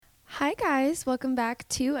Hi guys, welcome back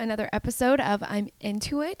to another episode of I'm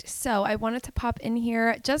Into It. So I wanted to pop in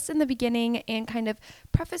here just in the beginning and kind of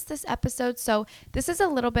preface this episode. So this is a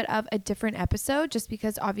little bit of a different episode just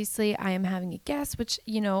because obviously I am having a guest, which,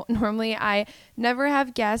 normally I never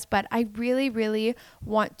have guests, but I really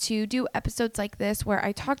want to do episodes like this where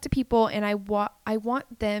I talk to people and I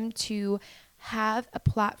want them to have a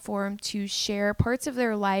platform to share parts of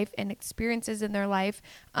their life and experiences in their life,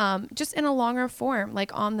 just in a longer form,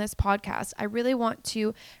 like on this podcast. I really want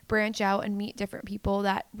to branch out and meet different people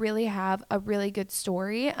that really have a really good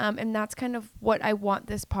story. And that's kind of what I want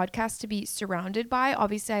this podcast to be surrounded by.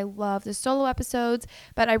 Obviously, I love the solo episodes,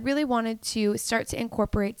 but I really wanted to start to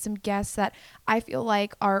incorporate some guests that I feel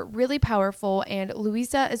like are really powerful, and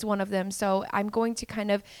Louisa is one of them. So I'm going to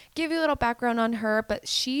kind of give you a little background on her, but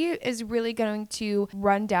she is really going to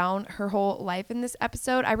run down her whole life in this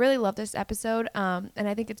episode. I really love this episode, and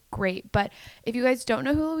I think it's great. But if you guys don't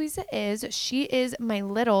know who Louisa is, she is my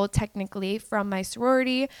little, technically, from my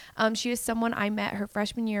sorority. She is someone I met her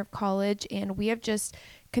freshman year of college, and we have just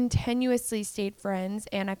continuously stayed friends,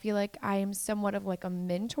 and I feel like I am somewhat of like a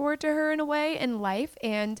mentor to her in a way in life,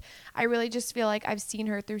 and I really just feel like I've seen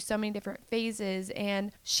her through so many different phases,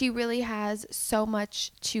 and she really has so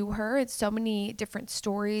much to her. It's so many different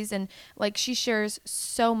stories, and like she shares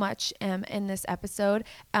so much in this episode,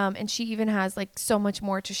 and she even has like so much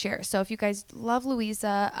more to share. So if you guys love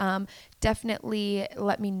Louisa, definitely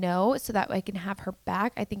let me know so that I can have her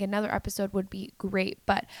back. I think another episode would be great.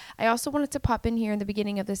 But I also wanted to pop in here in the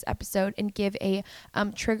beginning of this episode and give a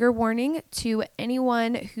trigger warning to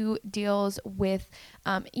anyone who deals with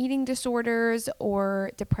eating disorders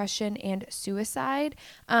or depression and suicide.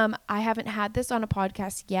 I haven't had this on a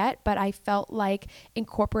podcast yet, but I felt like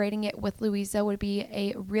incorporating it with Louisa would be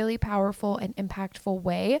a really powerful and impactful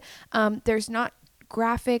way. There's not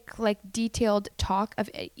graphic, like detailed talk of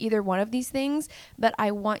either one of these things, but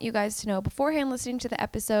I want you guys to know beforehand listening to the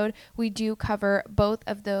episode, we do cover both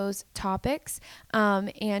of those topics.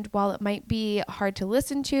 And while it might be hard to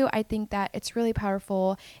listen to, I think that it's really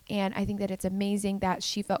powerful, and I think that it's amazing that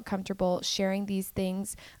she felt comfortable sharing these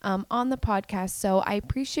things on the podcast. So I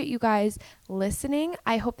appreciate you guys listening.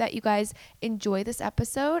 I hope that you guys enjoy this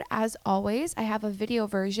episode. As always, I have a video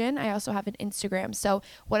version. I also have an Instagram. So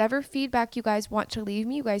whatever feedback you guys want to leave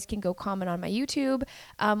me, you guys can go comment on my YouTube,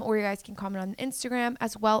 or you guys can comment on Instagram,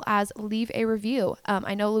 as well as leave a review.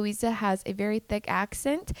 I know Louisa has a very thick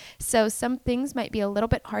accent, so some things might be a little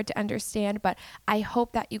bit hard to understand, but I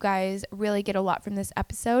hope that you guys really get a lot from this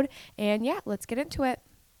episode. And yeah, let's get into it.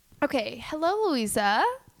 Okay. Hello, Louisa.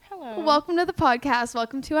 Hello. Welcome to the podcast.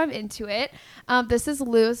 Welcome to I'm Into It. This is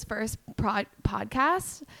Lou's first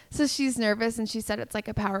podcast, so she's nervous, and she said it's like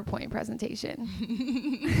a PowerPoint presentation.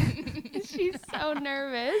 She's so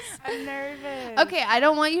nervous. I'm nervous. Okay, I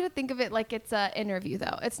don't want you to think of it like it's an interview,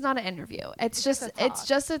 though. It's not an interview. It's just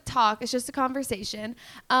a talk. It's just a conversation.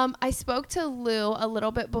 I spoke to Lou a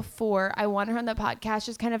little bit before I wanted her on the podcast,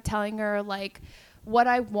 just kind of telling her like what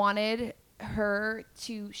I wanted her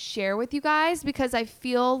to share with you guys, because I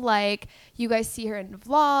feel like you guys see her in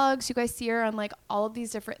vlogs, you guys see her on like all of these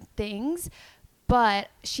different things, but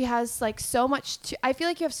she has like so much I feel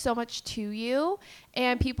like you have so much to you,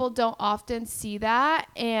 and people don't often see that,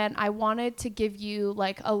 and I wanted to give you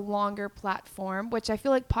like a longer platform, which I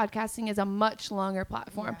feel like podcasting is a much longer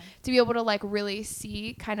platform to be able to like really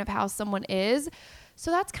see kind of how someone is. So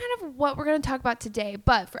that's kind of what we're going to talk about today.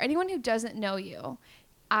 But for anyone who doesn't know you,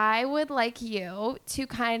 I would like you to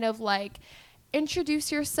kind of like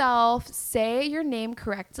introduce yourself, say your name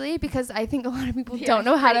correctly, because I think a lot of people don't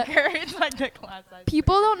know how to. It's like the class.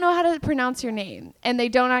 People don't know how to pronounce your name, and they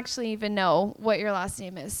don't actually even know what your last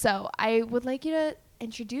name is. So I would like you to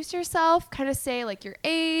introduce yourself, kind of say like your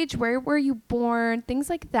age, where were you born, things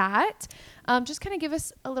like that. Just kind of give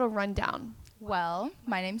us a little rundown. Well,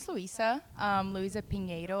 my name's Louisa. Louisa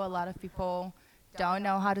Pinheiro. A lot of people don't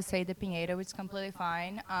know how to say the Pinheiro, which is completely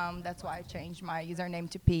fine. That's why I changed my username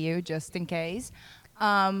to PU, just in case.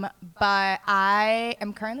 But I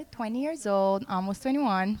am currently 20 years old, almost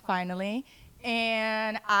 21, finally.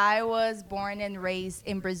 And I was born and raised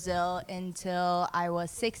in Brazil until I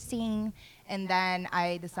was 16. And then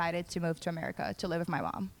I decided to move to America to live with my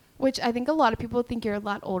mom. Which I think a lot of people think you're a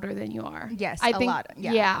lot older than you are. Yes, I think, lot.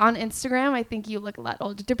 Yeah, on Instagram, I think you look a lot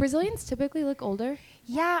older. Do Brazilians typically look older?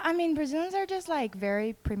 Yeah, I mean, Brazilians are just like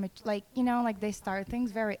very premature, like, you know, like they start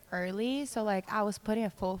things very early. So like I was putting a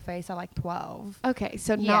full face at like 12. Okay,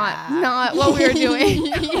 so Yeah. not what we were doing.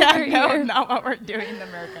 Yeah, over no, here. not what we're doing in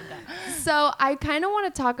America now. So I kind of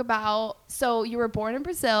want to talk about, so you were born in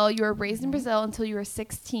Brazil, you were raised in Brazil until you were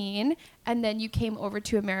 16, and then you came over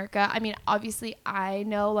to America. I mean, obviously I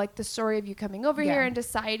know like the story of you coming over here Yeah. and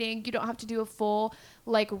deciding. You don't have to do a full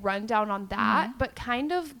like rundown on that, but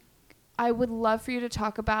kind of I would love for you to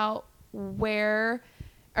talk about where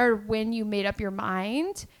or when you made up your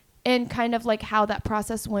mind and kind of like how that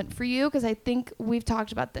process went for you, because I think we've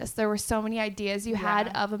talked about this. There were so many ideas you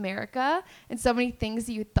had of America and so many things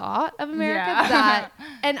you thought of America that,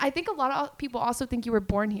 and I think a lot of people also think you were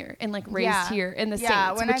born here and like raised here in the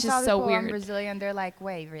States, when which I is saw so people weird. Brazilian, they're like,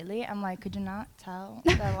 "Wait, really?" I'm like, "Could you not tell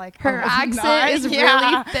that like Her I was accent not?" is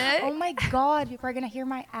really thick. Oh my god, people are gonna hear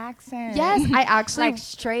my accent. Yes, I actually like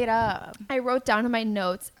straight up. I wrote down in my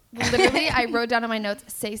notes. Literally, I wrote down in my notes,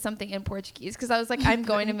 say something in Portuguese, because I was like, I'm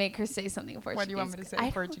going to make her say something in Portuguese. What do you want me to say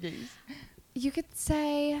in Portuguese? You could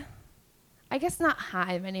say, I guess not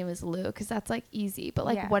hi, my name is Lou, because that's like easy. But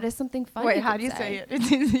like, what is something fun? Wait, how do you say it?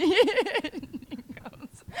 It's easy.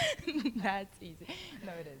 That's easy.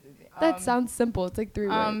 No, it is easy. That sounds simple. It's like 3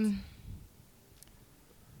 words.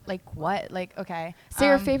 Like what? Like, okay. Say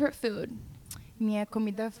your favorite food. Minha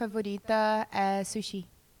comida favorita é sushi.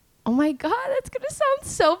 Oh my God, that's going to sound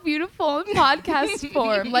so beautiful in podcast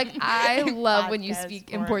form. Like, I love when you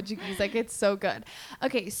speak in Portuguese. Like, it's so good.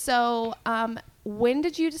 Okay, so when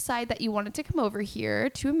did you decide that you wanted to come over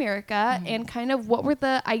here to America? And kind of what were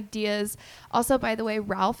the ideas? Also, by the way,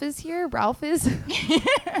 Ralph is here. Ralph is...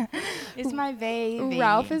 It's my baby.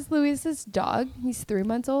 Ralph is Luisa's dog. He's 3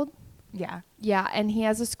 months old. Yeah. Yeah, and he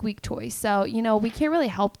has a squeak toy. So, you know, we can't really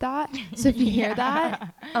help that. So if you hear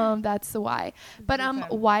that, that's the why. But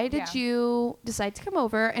why did you decide to come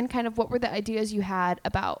over, and kind of what were the ideas you had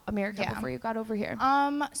about America before you got over here?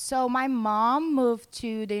 So my mom moved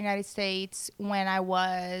to the United States when I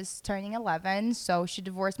was turning 11. So she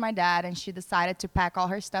divorced my dad and she decided to pack all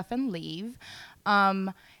her stuff and leave.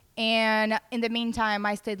 And in the meantime,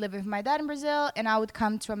 I stayed living with my dad in Brazil, and I would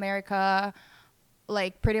come to America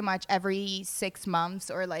like pretty much every 6 months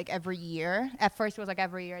or like every year. At first it was like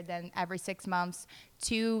every year, then every 6 months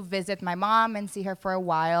to visit my mom and see her for a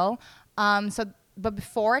while. But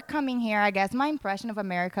before coming here, I guess my impression of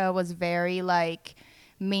America was very like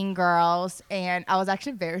Mean Girls, and I was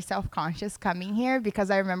actually very self-conscious coming here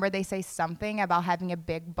because I remember they say something about having a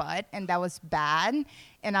big butt, and that was bad,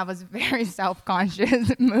 and I was very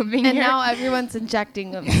self-conscious moving and here. now everyone's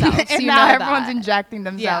injecting themselves. And you now know everyone's that. injecting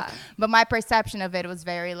themselves. Yeah. But my perception of it was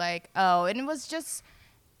very like, oh, and it was just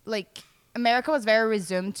like America was very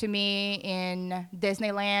resumed to me in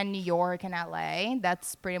Disneyland, New York, and LA.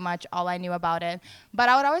 That's pretty much all I knew about it. But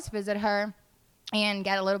I would always visit her and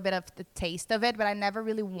get a little bit of the taste of it, but I never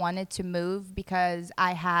really wanted to move because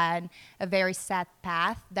I had a very set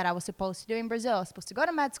path that I was supposed to do in Brazil. I was supposed to go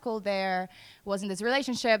to med school there, was in this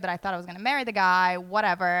relationship that I thought I was gonna marry the guy,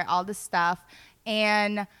 whatever, all this stuff.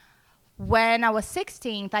 And when I was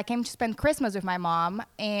 16, I came to spend Christmas with my mom,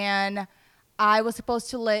 and I was supposed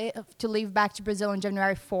to leave back to Brazil on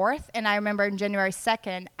January 4th, and I remember on January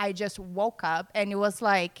 2nd, I just woke up, and it was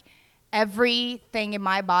like, everything in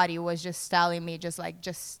my body was just telling me just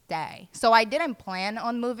stay. So I didn't plan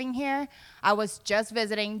on moving here. I was just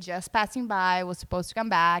visiting, just passing by, was supposed to come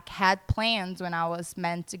back, had plans when I was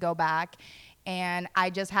meant to go back. And I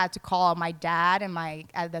just had to call my dad and my,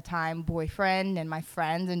 at the time, boyfriend and my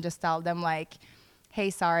friends and just tell them like, hey,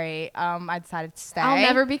 sorry, I decided to stay. I'll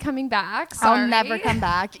never be coming back. Sorry. I'll never come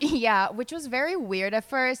back. Yeah, which was very weird at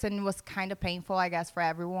first and was kind of painful, I guess, for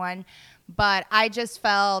everyone. But I just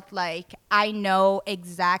felt like I know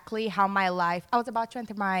exactly how my life, I was about to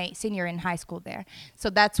enter my senior in high school there. So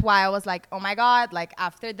that's why I was like, oh my God, like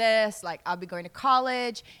after this, like I'll be going to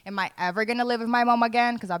college. Am I ever going to live with my mom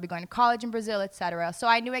again? Because I'll be going to college in Brazil, etc. So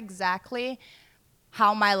I knew exactly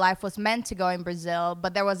how my life was meant to go in Brazil,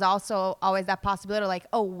 but there was also always that possibility like,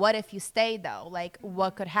 oh, what if you stay though? Like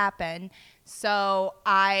what could happen? So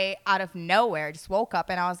I, out of nowhere, just woke up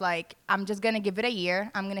and I was like, I'm just going to give it a year.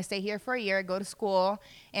 I'm going to stay here for a year, go to school.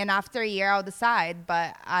 And after a year, I'll decide.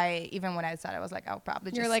 But even when I decided, I was like, I'll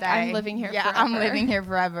probably just stay. I'm living here forever. Yeah, I'm living here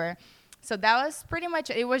forever. So that was pretty much,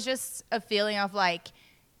 it was just a feeling of like,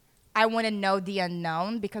 I want to know the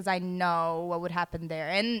unknown because I know what would happen there.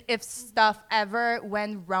 And if stuff ever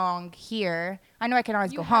went wrong here, I know I can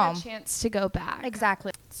always go home. You had a chance to go back.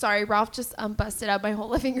 Exactly. Sorry, Ralph just busted out my whole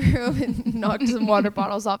living room and knocked some water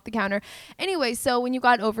bottles off the counter. Anyway, so when you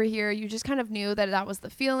got over here, you just kind of knew that that was the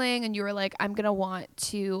feeling, and you were like, I'm gonna want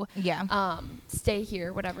to stay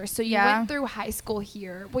here, whatever. So you went through high school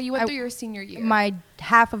here. Well, you went through your senior year. My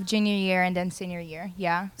half of junior year and then senior year.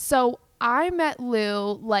 Yeah. So I met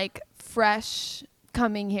Lou like fresh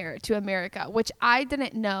coming here to America, which I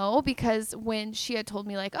didn't know, because when she had told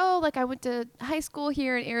me like, oh, like I went to high school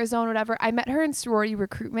here in Arizona, whatever, I met her in sorority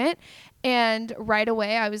recruitment, and right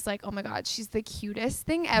away I was like, oh my God, she's the cutest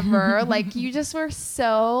thing ever. Like you just were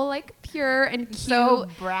so like pure and cute. So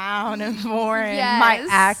brown and foreign. Yes. My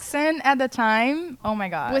accent at the time, oh my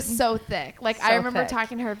God, was so thick. Like So I remember thick.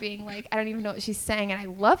 talking to her being like, I don't even know what she's saying, and I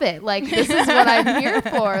love it. Like this is what I'm here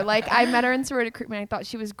for. Like I met her in sorority recruitment. I thought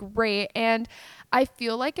she was great, and I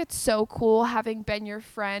feel like it's so cool having been your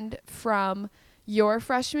friend from your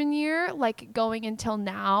freshman year, like going until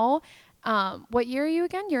now. What year are you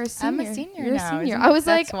again? You're a senior. I'm a senior You're now. a senior. Isn't I was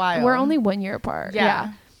that's like, wild. we're only 1 year apart.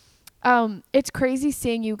 Yeah. It's crazy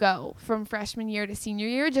seeing you go from freshman year to senior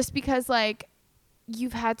year, just because like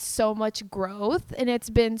you've had so much growth and it's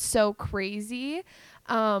been so crazy.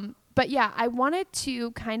 But yeah, I wanted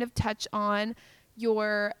to kind of touch on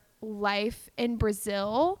your life in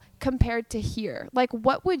Brazil compared to here. Like,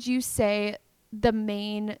 what would you say the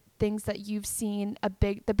main things that you've seen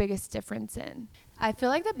the biggest difference in? I feel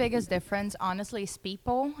like the biggest difference, honestly, is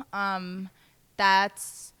people.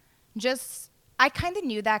 That's just, I kind of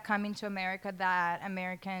knew that coming to America, that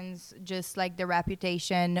Americans, just like the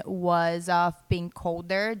reputation was of being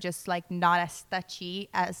colder, just like not as touchy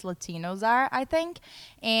as Latinos are, I think.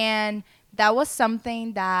 And that was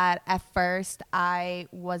something that at first I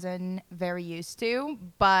wasn't very used to,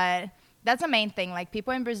 but that's the main thing. Like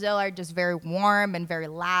people in Brazil are just very warm and very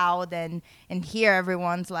loud, and here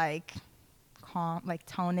everyone's like calm, like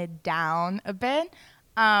tone it down a bit.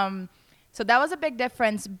 So that was a big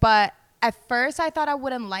difference. But at first I thought I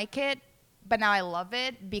wouldn't like it, but now I love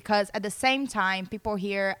it, because at the same time, people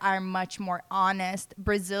here are much more honest.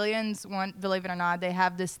 Brazilians, believe it or not, they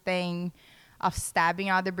have this thing of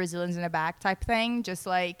stabbing other Brazilians in the back type thing. Just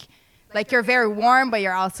like you're very warm, but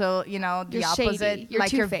you're also, the You're opposite. shady. You're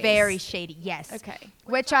like you're two-faced. very shady. Yes. Okay.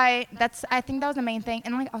 Which I think that was the main thing.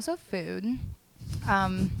 And like also food.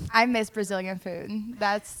 I miss Brazilian food.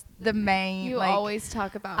 That's the main. You like, always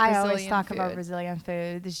talk about I Brazilian always talk food. about Brazilian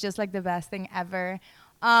food. It's just like the best thing ever.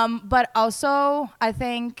 But also I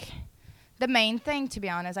think the main thing, to be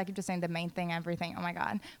honest, I keep just saying the main thing, everything. Oh my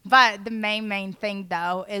God. But the main thing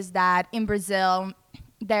though is that in Brazil,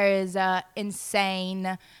 there is a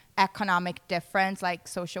insane economic difference, like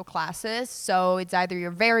social classes. So it's either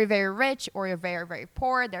you're very, very rich or you're very, very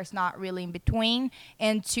poor. There's not really in between.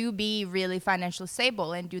 And to be really financially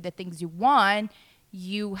stable and do the things you want,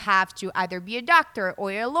 you have to either be a doctor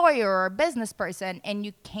or a lawyer or a business person, and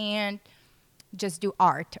you can't just do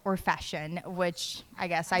art or fashion, which I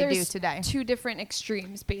guess I do today. Two different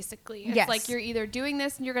extremes, basically. It's Yes. like you're either doing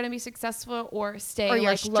this and you're going to be successful, or stay Or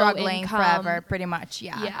you're like struggling low income. forever, pretty much.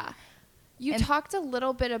 Yeah. Yeah. You And- talked a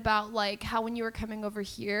little bit about like how when you were coming over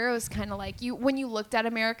here, it was kind of like when you looked at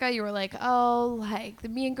America, you were like, oh, like the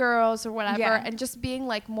Mean Girls or whatever, Yeah. and just being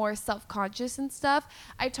like more self-conscious and stuff.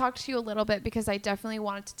 I talked to you a little bit because I definitely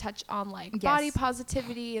wanted to touch on like Yes. body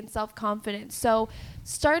positivity and self-confidence. So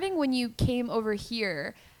starting when you came over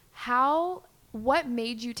here, what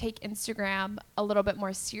made you take Instagram a little bit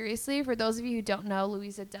more seriously? For those of you who don't know,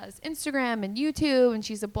 Louisa does Instagram and YouTube, and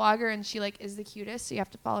she's a blogger, and she like is the cutest, so you have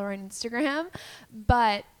to follow her on Instagram.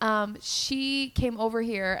 But she came over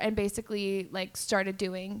here and basically like started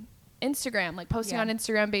doing Instagram, like posting Yeah. on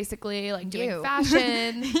Instagram, basically like doing You.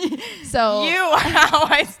 fashion. So You are how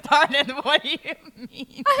I started. What do you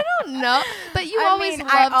mean? I don't know, but you I always mean,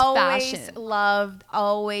 loved I always fashion.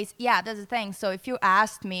 always. Yeah, that's the thing. So if you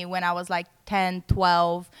asked me when I was like 10,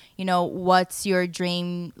 12, what's your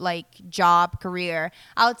dream, like job, career,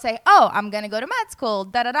 I would say, oh, I'm going to go to med school,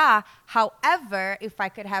 da da da. However, if I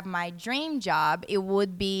could have my dream job, it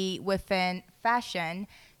would be within fashion.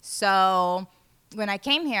 So when I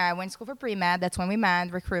came here, I went to school for pre-med. That's when we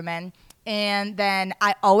met, recruitment. And then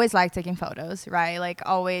I always liked taking photos, right? Like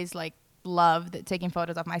always like loved taking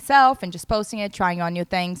photos of myself and just posting it, trying on new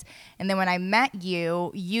things. And then when I met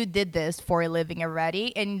you, you did this for a living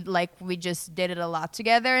already. And like we just did it a lot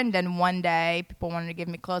together. And then one day people wanted to give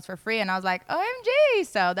me clothes for free. And I was like, OMG.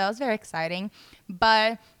 So that was very exciting.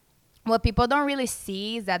 But what people don't really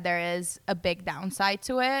see is that there is a big downside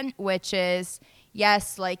to it, which is,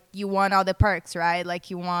 yes, like you want all the perks, right? Like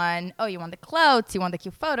you want the clothes, you want the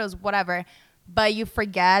cute photos, whatever. But you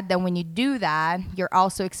forget that when you do that, you're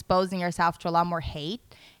also exposing yourself to a lot more hate.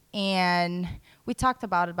 And we talked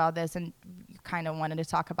about this, and you kind of wanted to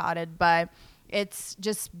talk about it, but it's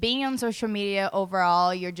just being on social media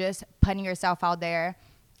overall. You're just putting yourself out there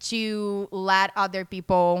to let other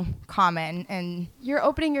people comment, and you're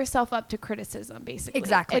opening yourself up to criticism, basically.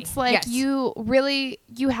 Exactly. It's like Yes.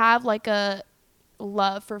 you have like a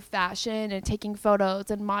love for fashion and taking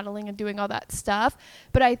photos and modeling and doing all that stuff,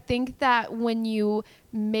 but I think that when you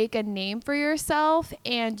make a name for yourself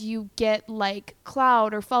and you get like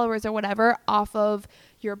clout or followers or whatever off of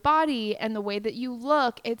your body and the way that you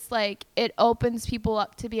look, it's like it opens people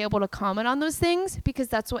up to be able to comment on those things, because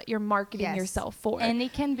that's what you're marketing Yes. yourself for. And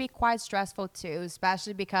it can be quite stressful too,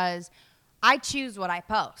 especially because I choose what I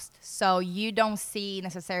post. So you don't see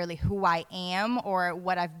necessarily who I am or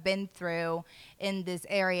what I've been through in this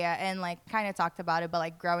area. And like kind of talked about it, but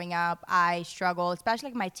like growing up, I struggled, especially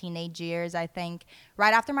like my teenage years, I think,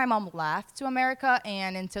 right after my mom left to America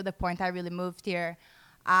and until the point I really moved here.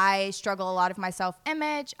 I struggle a lot with my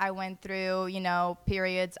self-image. I went through,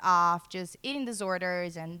 periods of just eating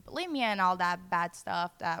disorders and bulimia and all that bad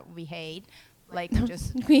stuff that we hate. Like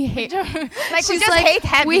just we hate like we She's just like, hate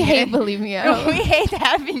having we it. hate bulimia. We hate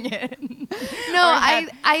having it. No, Or have-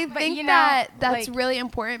 I but, think you know, that that's like- really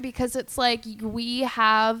important, because it's like we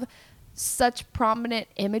have such prominent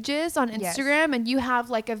images on Yes. Instagram, and you have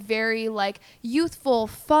like a very like youthful,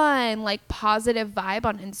 fun, like positive vibe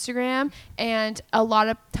on Instagram, and a lot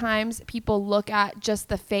of times people look at just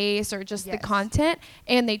the face or just the Yes. content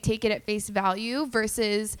and they take it at face value,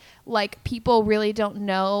 versus like people really don't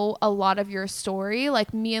know a lot of your story.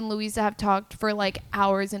 Like me and Louisa have talked for like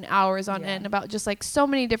hours and hours on Yeah. end about just like so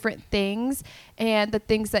many different things, and the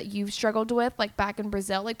things that you've struggled with, like back in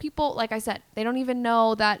Brazil. Like people, like I said, they don't even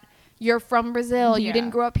know that you're from Brazil. You Yeah. didn't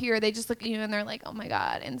grow up here. They just look at you and they're like, oh my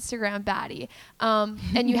God, Instagram baddie.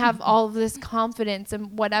 And you have all of this confidence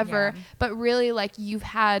and whatever, Yeah. but really like you've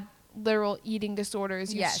had literal eating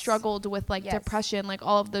disorders. You've Yes. struggled with like Yes. depression, like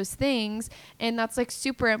all of those things. And that's like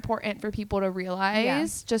super important for people to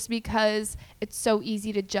realize, just because it's so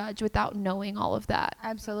easy to judge without knowing all of that.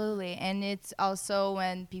 Absolutely. And it's also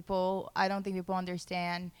when I don't think people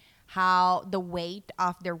understand how the weight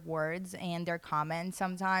of their words and their comments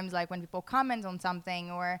sometimes, like when people comment on something,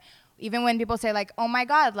 or even when people say like, oh my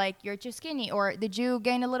God, like you're too skinny, or did you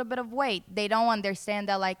gain a little bit of weight? They don't understand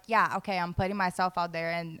that like, yeah, okay, I'm putting myself out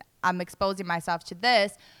there and I'm exposing myself to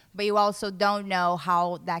this, but you also don't know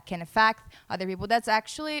how that can affect other people. That's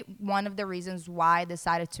actually one of the reasons why I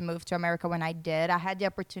decided to move to America when I did. I had the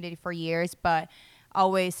opportunity for years, but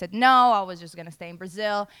always said no. I was just going to stay in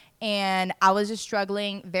Brazil. And I was just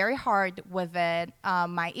struggling very hard with it.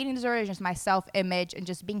 My eating disorder, just my self-image, and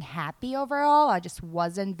just being happy overall. I just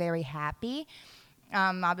wasn't very happy.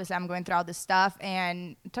 Obviously, I'm going through all this stuff.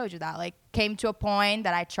 And I told you that, like, came to a point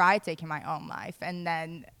that I tried taking my own life. And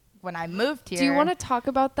then when I moved here. Do you want to talk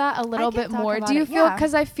about that a little can bit talk more? about Do you it, feel, yeah.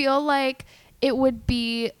 because I feel like it would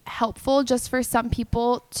be helpful just for some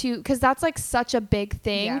people to, because that's like such a big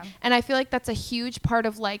thing. Yeah. And I feel like that's a huge part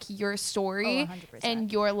of like your story Oh, 100%.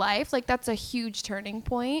 and your life. Like that's a huge turning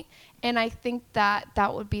point. And I think that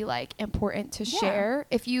that would be like important to Yeah. share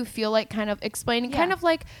if you feel like kind of explaining Yeah. kind of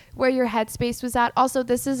like where your headspace was at. Also,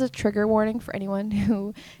 this is a trigger warning for anyone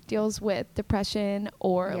who deals with depression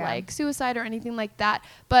or Yeah. like suicide or anything like that.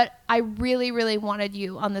 But I really, really wanted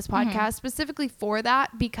you on this Mm-hmm. podcast specifically for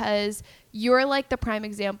that, because you're like the prime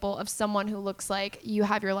example of someone who looks like you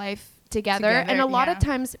have your life together. And a lot of yeah.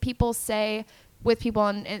 times people say with people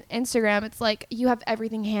on Instagram, it's like you have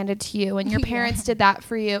everything handed to you and your Yeah. parents did that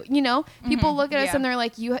for you. You know, people look at us Yeah. and they're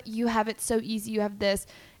like, you have it so easy. You have this.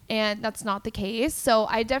 And that's not the case. So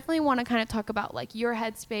I definitely want to kind of talk about like your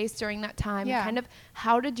headspace during that time. Yeah. Kind of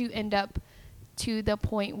how did you end up to the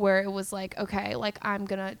point where it was like, okay, like I'm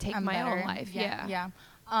going to take I'm my own better. life. Yeah.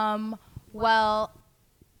 Well,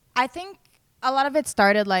 I think a lot of it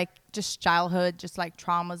started like just childhood, just like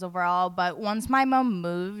traumas overall. But once my mom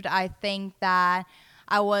moved, I think that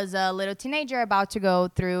I was a little teenager about to go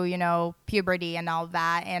through, puberty and all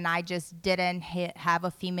that. And I just didn't have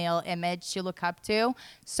a female image to look up to.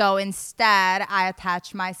 So instead, I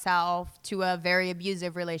attached myself to a very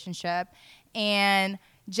abusive relationship. And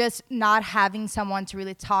just not having someone to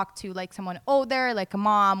really talk to, like someone older, like a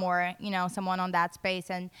mom or, someone on that space.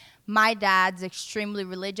 And my dad's extremely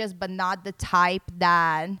religious, but not the type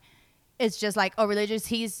that is just like, religious.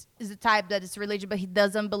 He's the type that is religious, but he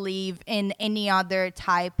doesn't believe in any other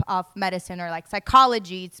type of medicine or like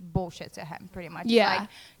psychology. It's bullshit to him, pretty much. Yeah.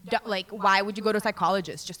 Like, why would you go to a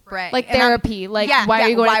psychologist? Just pray. Like And I'm- therapy. Like, why are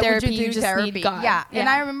you going to why would therapy? You do just need God. Yeah. And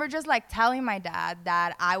I remember just like telling my dad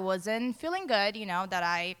that I wasn't feeling good, that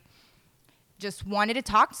I just wanted to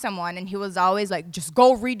talk to someone, and he was always like, just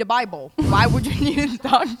go read the Bible. Why would you need to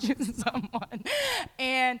talk to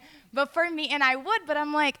someone? But for me, and I would, but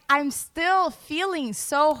I'm like, I'm still feeling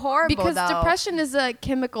so horrible because though. depression is a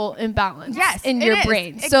chemical imbalance in it your is.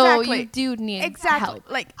 brain. Exactly. So you do need help.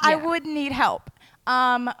 Like I would need help.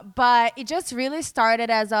 But it just really started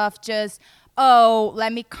as of just, oh,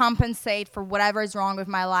 let me compensate for whatever is wrong with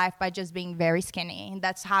my life by just being very skinny. And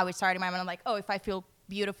that's how it started in my mind. I'm like, oh, if I feel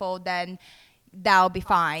beautiful, then that'll be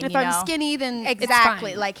fine. If you I'm know? skinny, then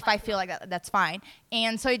exactly. it's fine. Like if I feel like that, that's fine.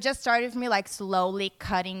 And so it just started with me like slowly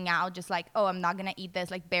cutting out, just like, oh, I'm not gonna eat this,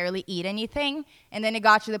 like barely eat anything. And then it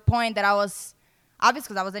got to the point that I was,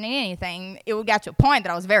 obviously because I wasn't eating anything, it would get to a point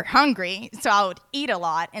that I was very hungry, so I would eat a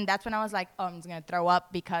lot. And that's when I was like, oh, I'm just gonna throw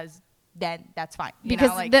up, because then that's fine.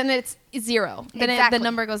 Because then it's zero. Then Exactly. the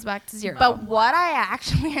number goes back to zero. But what I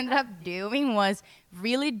actually ended up doing was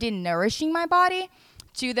really denourishing my body,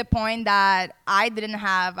 to the point that I didn't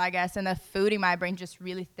have, I guess, enough food in my brain to just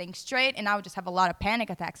really think straight. And I would just have a lot of panic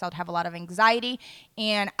attacks. I would have a lot of anxiety.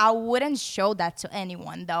 And I wouldn't show that to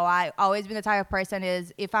anyone, though. I always been the type of person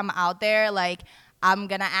is, if I'm out there, like, I'm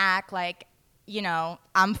going to act like, you know,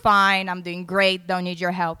 I'm fine, I'm doing great, don't need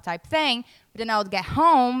your help type thing. But then I would get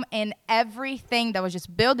home, and everything that was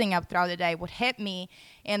just building up throughout the day would hit me.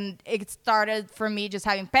 And it started for me just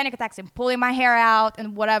having panic attacks and pulling my hair out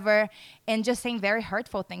and whatever, and just saying very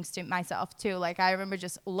hurtful things to myself too. Like I remember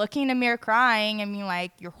just looking in the mirror crying and being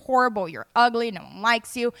like, you're horrible, you're ugly, no one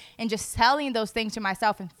likes you, and just telling those things to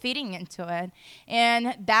myself and feeding into it.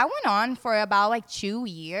 And that went on for about like 2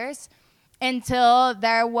 years. Until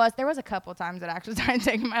there was a couple times that I actually started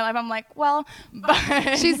taking my life. I'm like, well,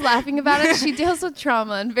 but she's laughing about it. She deals with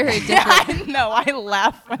trauma and very different. Yeah, no, I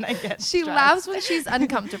laugh when I get She stressed. laughs when she's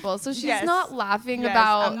uncomfortable. So she's not laughing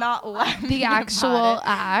about I'm not laughing the actual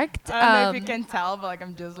act. I don't know if you can tell, but like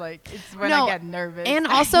I'm just like, it's when I get nervous. And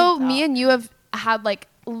also, me and you have had like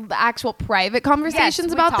actual private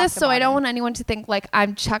conversations about this, so I don't want anyone to think like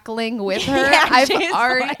I'm chuckling with her. Yeah,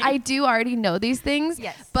 I do already know these things.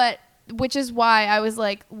 Yes. But which is why I was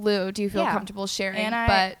like, Lou, do you feel comfortable sharing? And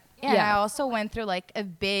I also went through like a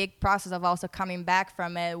big process of also coming back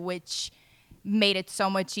from it, which made it so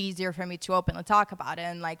much easier for me to openly talk about it.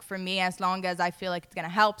 And like for me, as long as I feel like it's gonna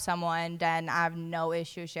help someone, then I have no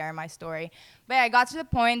issue sharing my story. But yeah, I got to the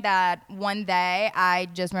point that one day I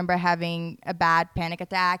just remember having a bad panic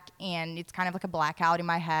attack, and it's kind of like a blackout in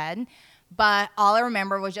my head. But all I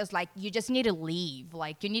remember was just like, you just need to leave.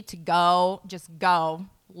 Like you need to go, just go,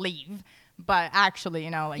 leave. But actually, you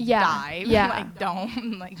know, like die. Yeah. Like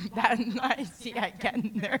don't, like that. I see, I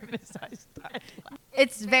get nervous. I start.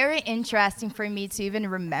 It's very interesting for me to even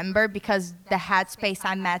remember, because the headspace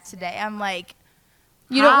I'm at today, I'm like,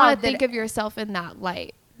 you don't want to think of yourself in that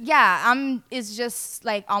light. Yeah, it's just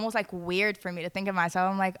like almost like weird for me to think of myself.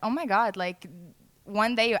 I'm like, oh my God, like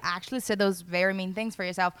one day you actually said those very mean things for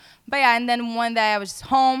yourself. But yeah, and then one day I was just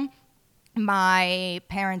home. My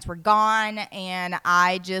parents were gone, and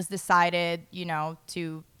I just decided, you know,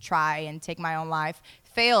 to try and take my own life.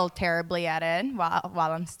 Failed terribly at it while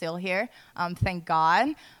I'm still here, thank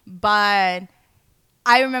God. But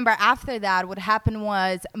I remember after that, what happened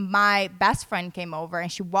was my best friend came over,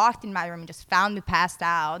 and she walked in my room and just found me passed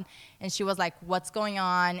out. And she was like, what's going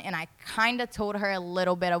on? And I kind of told her a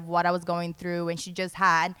little bit of what I was going through. And she just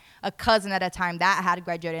had a cousin at a time that had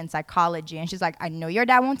graduated in psychology. And she's like, I know your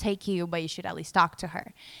dad won't take you, but you should at least talk to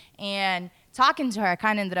her. And talking to her, I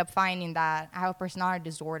kind of ended up finding that I have a personality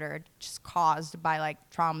disorder just caused by like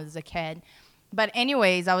trauma as a kid. But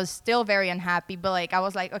anyways, I was still very unhappy. But like I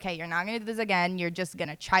was like, okay, you're not going to do this again. You're just going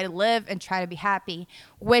to try to live and try to be happy,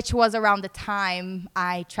 which was around the time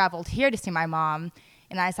I traveled here to see my mom.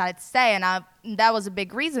 And I decided to stay. And that was a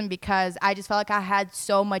big reason, because I just felt like I had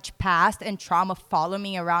so much past and trauma follow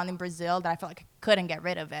me around in Brazil that I felt like I couldn't get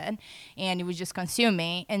rid of it. And it would just consume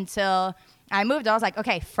me until I moved. I was like,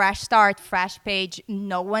 okay, fresh start, fresh page.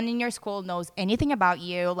 No one in your school knows anything about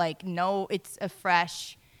you. Like, no, it's a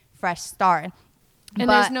fresh start. And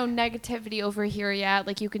there's no negativity over here yet.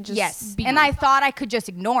 Like you can just be. And I thought I could just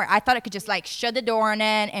ignore it. I thought I could just like shut the door on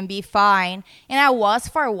it and be fine. And I was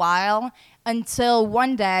for a while, until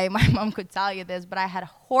one day, my mom could tell you this, but I had a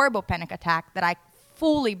horrible panic attack that I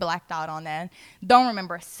fully blacked out on it. Don't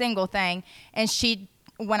remember a single thing. And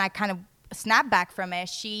when I kind of snapped back from it,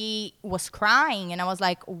 she was crying, and I was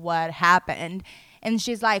like, what happened? And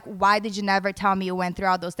she's like, why did you never tell me you went through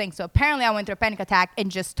all those things? So apparently I went through a panic attack and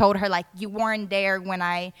just told her, like, you weren't there when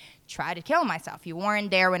I tried to kill myself. You weren't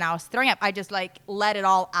there when I was throwing up. I just, like, let it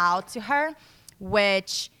all out to her,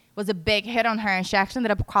 which was a big hit on her. And she actually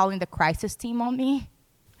ended up calling the crisis team on me.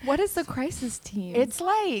 What is the crisis team? It's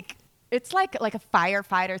like it's like a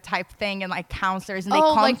firefighter type thing, and like counselors, and they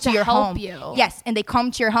Oh, come like to to your help home. you. Yes, and they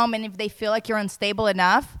come to your home, and if they feel like you're unstable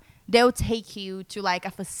enough, they'll take you to like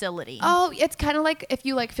a facility. Oh, it's kind of like if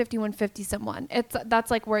you like 5150 someone. That's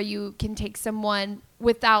like where you can take someone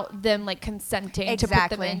without them like consenting to put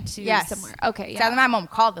them into somewhere. Okay, So yeah. my mom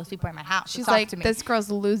called those people in my house. She's to talk like, to me. this girl's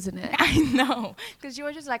losing it. I know, because she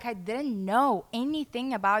was just like, I didn't know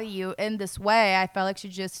anything about you in this way. I felt like she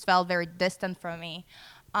just felt very distant from me.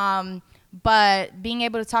 But being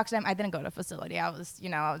able to talk to them, I didn't go to a facility. I was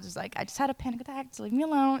just like, I just had a panic attack. Just leave me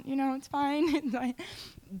alone. It's fine.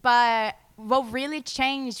 But what really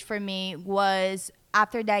changed for me was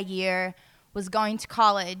after that year was going to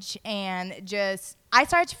college, and just I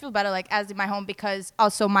started to feel better like as in my home, because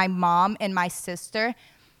also my mom and my sister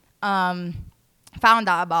found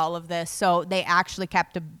out about all of this. So they actually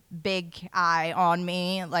kept a big eye on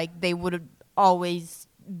me. Like they would always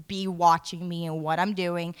be watching me and what I'm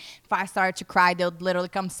doing. If I started to cry, they'll literally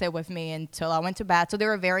come sit with me until I went to bed. So they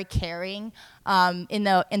were very caring,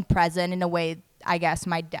 in present in a way I guess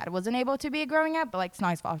my dad wasn't able to be growing up, but like it's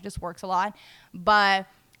not his fault. It just works a lot. But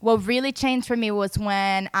what really changed for me was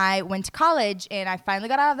when I went to college and I finally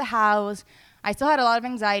got out of the house. I still had a lot of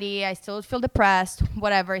anxiety. I still feel depressed,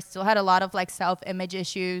 whatever. I still had a lot of like self-image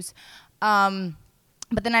issues.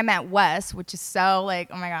 But then I met Wes, which is so like,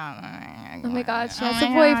 oh my God. Oh my God, she Oh has a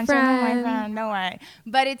my God, she has a boyfriend. boyfriend. No way.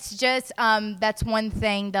 But it's just, that's one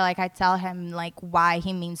thing that like I tell him like why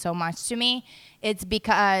he means so much to me. It's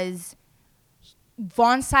because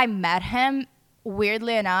once I met him,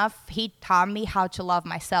 weirdly enough, he taught me how to love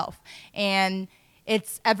myself. And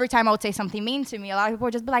it's every time I would say something mean to me, a lot of people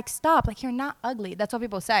would just be like, stop, like you're not ugly. That's what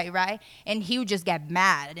people say, right? And he would just get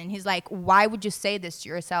mad. And he's like, why would you say this to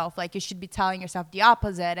yourself? Like you should be telling yourself the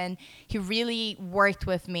opposite. And he really worked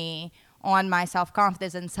with me on my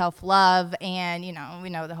self-confidence and self-love. And, we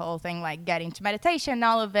know the whole thing, like getting to meditation and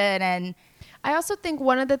all of it. And I also think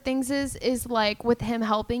one of the things is like with him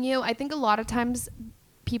helping you, I think a lot of times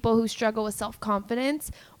people who struggle with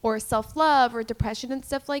self-confidence or self-love or depression and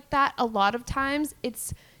stuff like that, a lot of times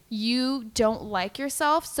it's you don't like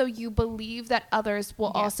yourself, so you believe that others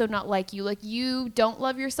will also not like you. Like you don't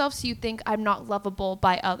love yourself, so you think I'm not lovable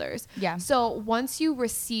by others. Yeah. So once you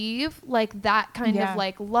receive like that kind of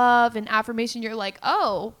like love and affirmation, you're like,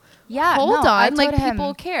 oh, yeah, hold I on, like told him,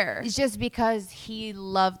 people care. It's just because he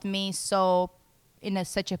loved me so in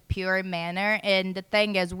such a pure manner. And the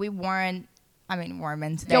thing is, we weren't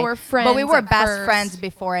men today. We're friends, but we were at best first. friends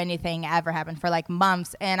before anything ever happened for like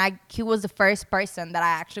months. And he was the first person that I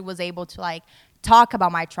actually was able to like talk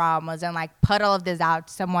about my traumas and like put all of this out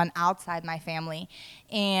to someone outside my family.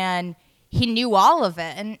 And he knew all of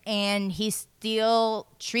it, and he still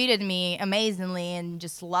treated me amazingly and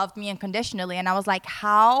just loved me unconditionally. And I was like,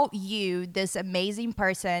 how you, this amazing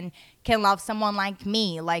person, can love someone like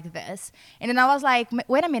me like this? And then I was like,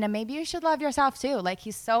 wait a minute, maybe you should love yourself too. Like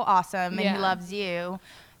he's so awesome and he loves you.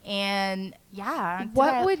 And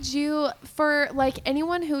what would you, for like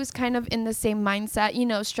anyone who's kind of in the same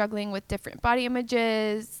mindset, struggling with different body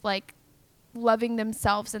images, like loving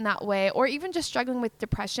themselves in that way, or even just struggling with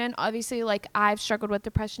depression. Obviously, like I've struggled with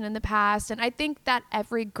depression in the past, and I think that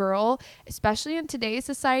every girl, especially in today's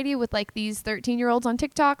society with like these 13-year-olds on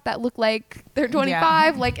TikTok that look like they're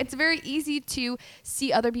 25, like it's very easy to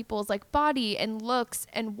see other people's like body and looks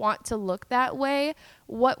and want to look that way.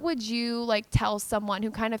 What would you like tell someone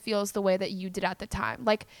who kind of feels the way that you did at the time?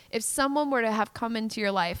 Like if someone were to have come into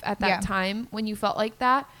your life at that time when you felt like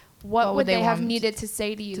that, what would they have needed to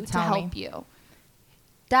say to you to help you?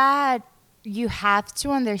 That you have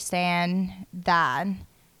to understand that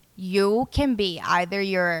you can be either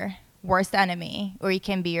your worst enemy or you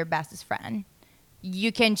can be your bestest friend.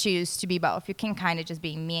 You can choose to be both. You can kind of just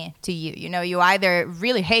be me to you. You either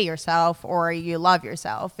really hate yourself or you love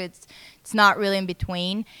yourself. It's not really in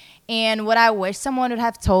between. And what I wish someone would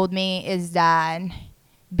have told me is that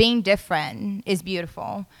being different is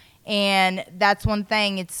beautiful. And that's one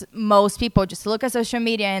thing. It's most people just look at social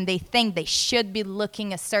media and they think they should be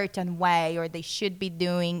looking a certain way, or they should be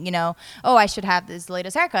doing, oh, I should have this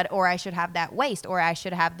latest haircut, or I should have that waist, or I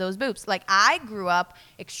should have those boobs. Like I grew up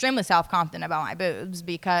extremely self-confident about my boobs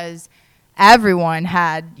because everyone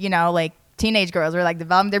had, like teenage girls were like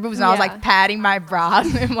developing their boobs, and I was like patting my bras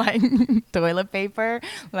and like toilet paper,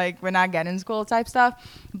 like we're not getting school type stuff.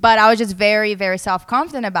 But I was just very, very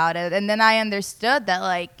self-confident about it. And then I understood that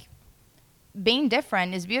like being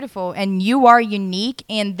different is beautiful and you are unique.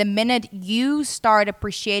 And the minute you start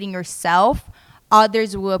appreciating yourself,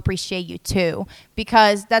 others will appreciate you too.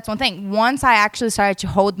 Because that's one thing. Once I actually started to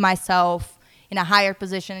hold myself in a higher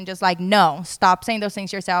position, and just like, no, stop saying those things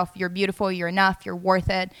to yourself. You're beautiful, you're enough, you're worth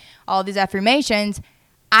it, all these affirmations.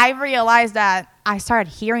 I realized that I started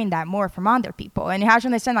hearing that more from other people. And you have to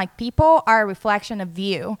understand, like, people are a reflection of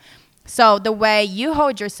you. So the way you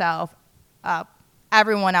hold yourself up,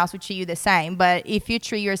 everyone else would treat you the same. But if you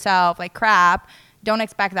treat yourself like crap, don't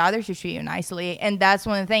expect the others to treat you nicely. And that's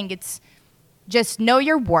one thing. It's just know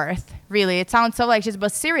your worth, really. It sounds so like just,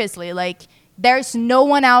 but seriously, like, there's no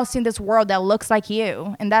one else in this world that looks like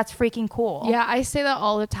you, and that's freaking cool. Yeah, I say that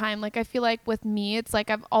all the time. Like, I feel like with me, it's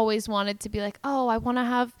like I've always wanted to be like, oh, I want to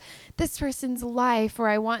have this person's life, or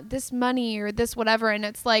I want this money or this whatever. And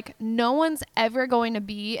it's like, no one's ever going to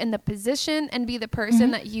be in the position and be the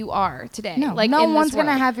person that you are today. No, like, no one's going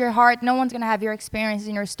to have your heart. No one's going to have your experiences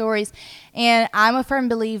and your stories. And I'm a firm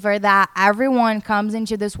believer that everyone comes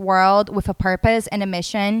into this world with a purpose and a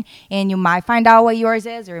mission, and you might find out what yours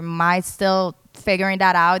is, or you might still figuring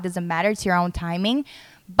that out. It doesn't matter. It's your own timing.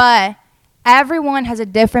 But everyone has a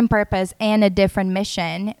different purpose and a different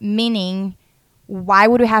mission, meaning, why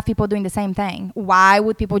would we have people doing the same thing? Why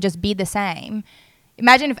would people just be the same?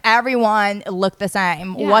 Imagine if everyone looked the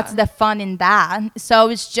same. Yeah. What's the fun in that? So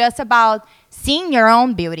it's just about seeing your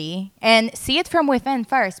own beauty and see it from within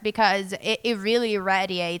first, because it really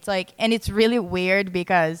radiates. Like, and it's really weird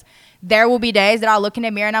because there will be days that I'll look in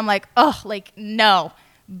the mirror and I'm like, oh, like, no.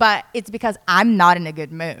 But it's because I'm not in a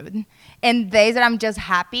good mood. And days that I'm just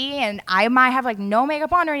happy and I might have like no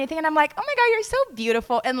makeup on or anything, and I'm like, oh my God, you're so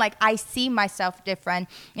beautiful. And like, I see myself different.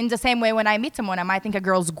 In the same way, when I meet someone, I might think a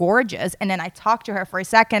girl's gorgeous, and then I talk to her for a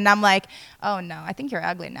second, I'm like, oh no, I think you're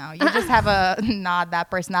ugly now. You just have a not that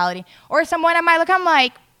personality. Or someone I might look, I'm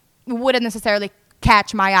like, wouldn't necessarily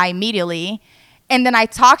catch my eye immediately. And then I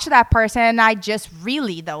talk to that person and I just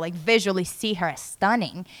really, though, like visually see her as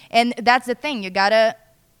stunning. And that's the thing. You gotta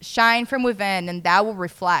shine from within, and that will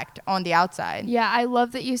reflect on the outside. Yeah, I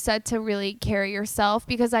love that you said to really carry yourself,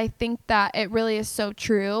 because I think that it really is so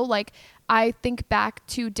true. Like, I think back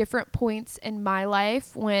to different points in my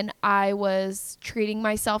life when I was treating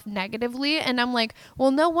myself negatively, and I'm like, well,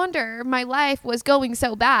 no wonder my life was going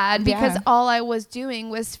so bad, because all I was doing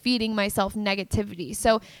was feeding myself negativity.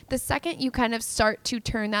 So the second you kind of start to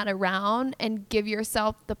turn that around and give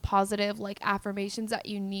yourself the positive, like, affirmations that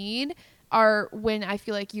you need, are when I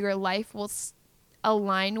feel like your life will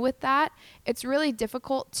align with that. It's really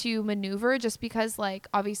difficult to maneuver, just because, like,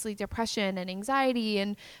 obviously depression and anxiety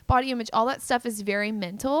and body image, all that stuff is very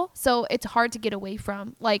mental. So it's hard to get away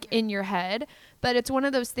from, like, in your head. But it's one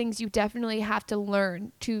of those things you definitely have to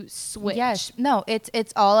learn to switch. Yes. No,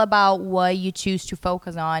 it's all about what you choose to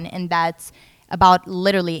focus on, and that's about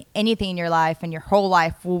literally anything in your life, and your whole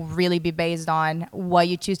life will really be based on what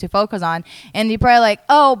you choose to focus on. And you're probably like,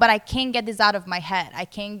 oh, but I can't get this out of my head. I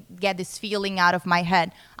can't get this feeling out of my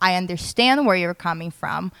head. I understand where you're coming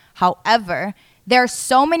from. However, there are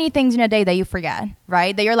so many things in a day that you forget,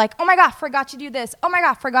 right? That you're like, oh my God, forgot to do this. Oh my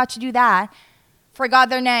God, forgot to do that. Forgot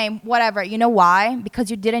their name, whatever. You know why? Because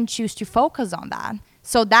you didn't choose to focus on that.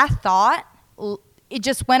 So that thought, it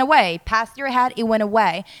just went away. Past your head, it went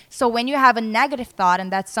away. So when you have a negative thought, and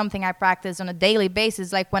that's something I practice on a daily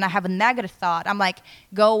basis, like when I have a negative thought, I'm like,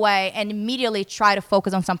 go away and immediately try to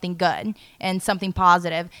focus on something good and something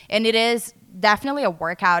positive. And it is definitely a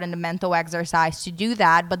workout and a mental exercise to do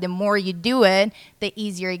that. But the more you do it, the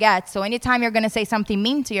easier it gets. So anytime you're going to say something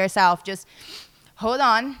mean to yourself, just hold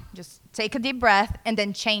on, just take a deep breath, and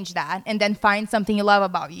then change that. And then find something you love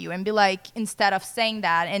about you and be like, instead of saying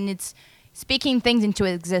that, and it's speaking things into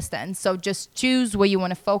existence. So just choose what you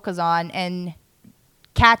want to focus on and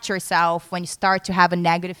catch yourself when you start to have a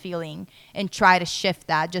negative feeling and try to shift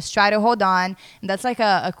that. Just try to hold on. And that's like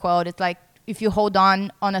a quote. It's like, if you hold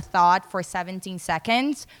on a thought for 17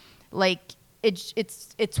 seconds, like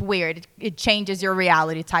it's weird. It changes your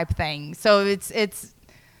reality type thing. So it's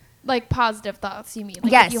like positive thoughts, you mean?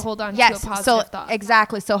 Like, yes. If you hold on to a positive thought.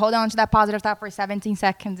 Exactly. So hold on to that positive thought for 17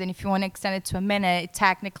 seconds. And if you want to extend it to a minute,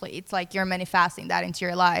 technically, it's like you're manifesting that into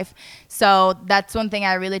your life. So that's one thing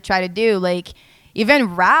I really try to do. Like,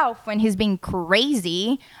 even Ralph, when he's being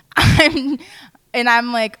crazy, I'm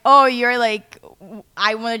like, oh, you're like,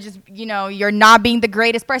 I want to just, you're not being the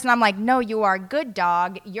greatest person. I'm like, no, you are a good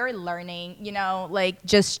dog. You're learning, like,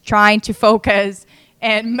 just trying to focus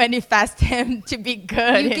and manifest him to be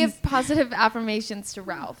good. You give positive affirmations to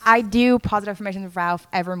Ralph. I do positive affirmations with Ralph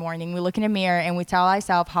every morning. We look in the mirror and we tell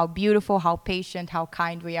ourselves how beautiful, how patient, how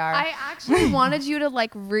kind we are. I actually wanted you to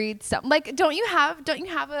like read some. Like, don't you have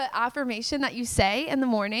an affirmation that you say in the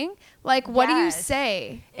morning? Like, what do you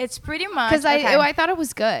say? It's pretty much because I thought it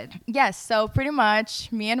was good. Yes, so pretty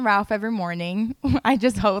much me and Ralph every morning. I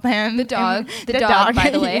just hold him. The dog, by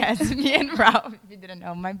the way. Yes, me and Ralph. If you didn't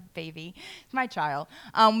know, my baby, my child.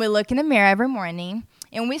 We look in the mirror every morning,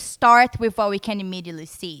 and we start with what we can immediately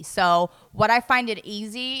see. So what I find it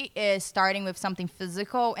easy is starting with something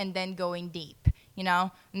physical and then going deep. You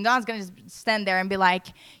know, no one's gonna just stand there and be like,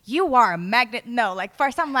 you are a magnet. No, like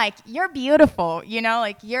first I'm like, you're beautiful, you know,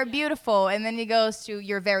 like you're beautiful. And then it goes to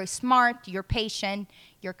you're very smart, you're patient,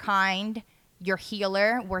 you're kind, you're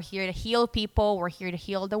healer. We're here to heal people. We're here to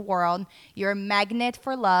heal the world. You're a magnet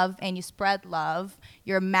for love and you spread love.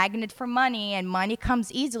 You're a magnet for money and money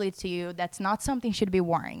comes easily to you. That's not something you should be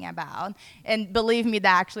worrying about. And believe me,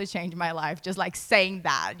 that actually changed my life. Just like saying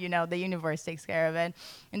that, you know, the universe takes care of it.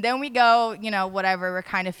 And then we go, you know, whatever, we're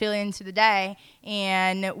kind of feeling into the day.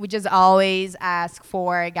 And we just always ask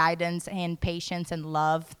for guidance and patience and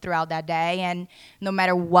love throughout that day. And no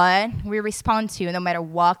matter what we respond to, no matter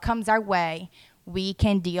what comes our way, we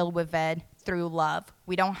can deal with it through love.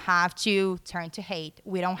 We don't have to turn to hate.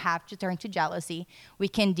 We don't have to turn to jealousy. We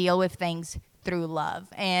can deal with things through love.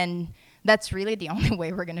 And that's really the only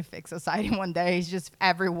way we're going to fix society one day is just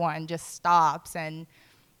everyone just stops and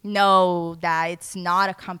know that it's not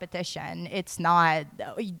a competition. It's not,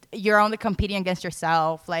 you're only competing against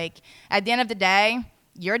yourself. Like at the end of the day,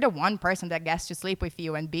 you're the one person that gets to sleep with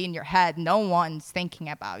you and be in your head. No one's thinking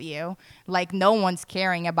about you. Like no one's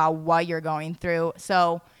caring about what you're going through.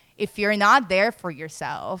 So if you're not there for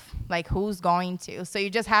yourself, like who's going to? So you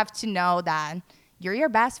just have to know that you're your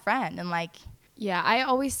best friend and like, yeah, I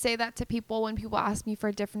always say that to people when people ask me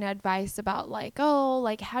for different advice about like, oh,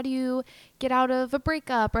 like how do you get out of a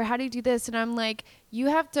breakup or how do you do this? And I'm like, you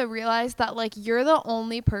have to realize that like you're the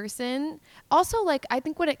only person. Also, like I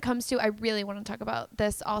think when it comes to, I really want to talk about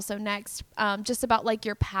this also next, just about like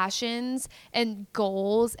your passions and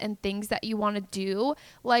goals and things that you want to do.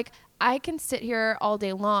 Like I can sit here all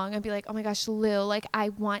day long and be like, oh my gosh, Lou, like I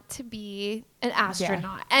want to be an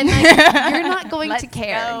astronaut. Yeah. And like, you're not going to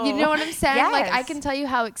care. Go. You know what I'm saying? Yes. Like I can tell you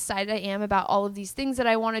how excited I am about all of these things that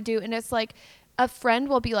I want to do. And it's like, a friend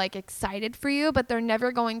will be like excited for you, but they're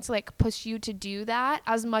never going to like push you to do that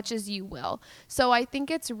as much as you will. So I think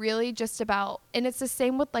it's really just about, and it's the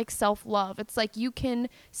same with like self-love. It's like you can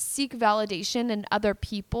seek validation in other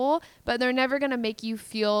people, but they're never going to make you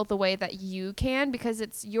feel the way that you can because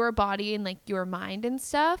it's your body and like your mind and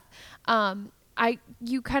stuff.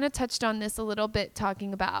 You kind of touched on this a little bit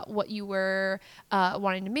talking about what you were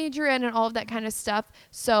wanting to major in and all of that kind of stuff.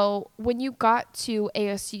 So when you got to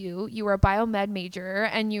ASU, you were a biomed major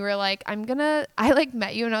and you were like, I like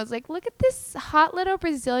met you and I was like, look at this hot little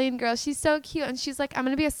Brazilian girl. She's so cute. And she's like, I'm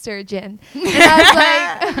going to be a surgeon. And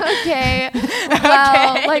I was like, okay,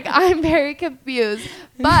 well, okay. Like I'm very confused.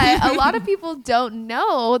 But a lot of people don't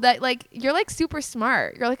know that like you're like super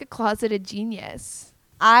smart. You're like a closeted genius.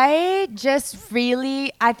 I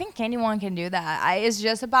think anyone can do that. It's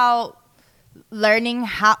just about learning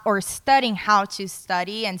how or studying how to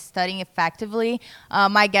study and studying effectively.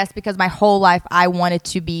 I guess because my whole life I wanted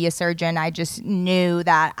to be a surgeon. I just knew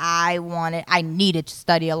that I needed to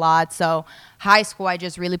study a lot. So high school, I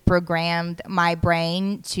just really programmed my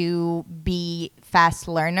brain to be fast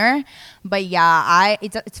learner. But yeah,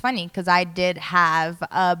 it's funny because I did have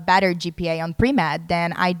a better GPA on pre-med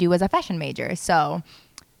than I do as a fashion major. So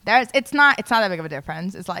it's not that big of a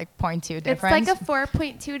difference. It's like 0.2 difference. It's like a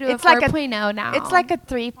 4.2 to a 4.0 now. It's like a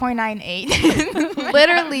 3.98.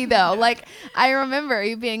 Literally though, like I remember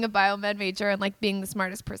you being a biomed major and like being the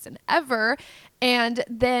smartest person ever. And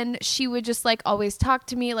then she would just like always talk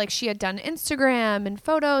to me. Like she had done Instagram and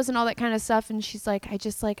photos and all that kind of stuff. And she's like,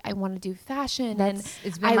 I want to do fashion.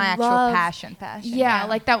 It's been my actual passion. Yeah,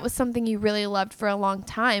 like that was something you really loved for a long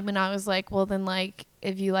time. And I was like, well then like,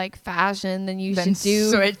 if you like fashion, then you should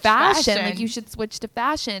do fashion. Like you should switch to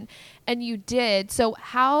fashion. And you did. So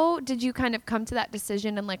how did you kind of come to that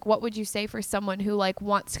decision? And like, what would you say for someone who like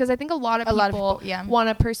wants, because I think a lot of people want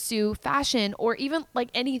to pursue fashion or even like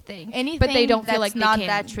anything, but they don't feel like they can. That's not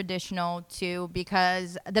that traditional too,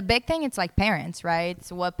 because the big thing, it's like parents, right?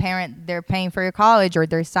 So what parent, they're paying for your college or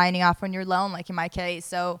they're signing off on your loan, like in my case.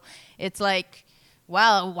 So it's like,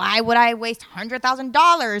 well, why would I waste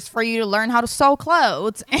 $100,000 for you to learn how to sew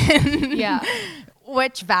clothes? Yeah.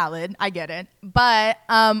 Which valid, I get it. But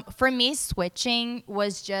for me, switching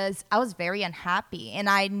was just, I was very unhappy. And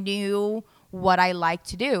I knew what I like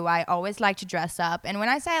to do. I always like to dress up. And when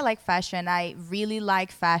I say I like fashion, I really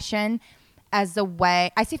like fashion as the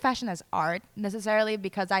way I see fashion as art necessarily,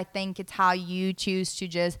 because I think it's how you choose to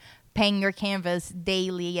just paint your canvas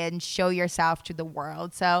daily and show yourself to the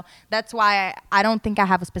world. So that's why I don't think I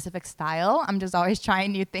have a specific style. I'm just always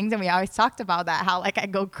trying new things. And we always talked about that, how like I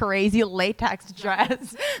go crazy latex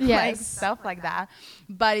dress, like stuff like that.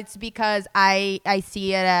 But it's because I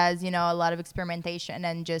see it as, you know, a lot of experimentation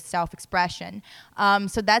and just self-expression.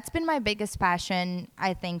 So that's been my biggest passion,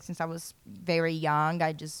 I think, since I was very young.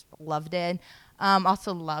 I just loved it.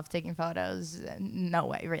 Also love taking photos. No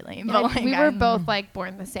way, really. Yeah, but like, we were both like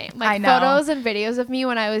born the same. Like I know. photos and videos of me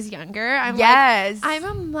when I was younger. I'm yes. like, I'm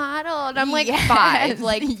a model. And I'm like Yes. 5.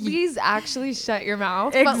 Like, please actually shut your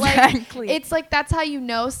mouth. Exactly. But like, it's like, that's how you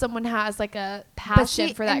know someone has like a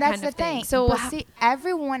passion for that kind of thing. So but see,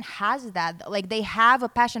 everyone has that. Like, they have a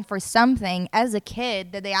passion for something as a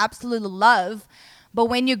kid that they absolutely love. But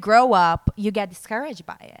when you grow up, you get discouraged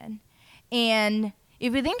by it. And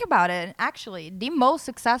if you think about it, actually, the most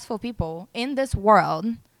successful people in this world,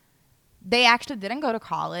 they actually didn't go to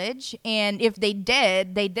college. And if they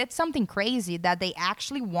did something crazy that they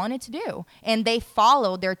actually wanted to do. And they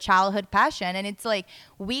followed their childhood passion. And it's like,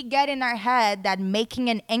 we get in our head that making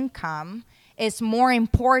an income is more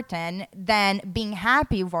important than being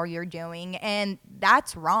happy with what you're doing. And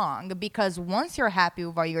that's wrong, because once you're happy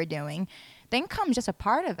with what you're doing, the income is just a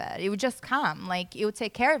part of it. It would just come. Like, it would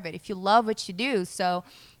take care of it if you love what you do. So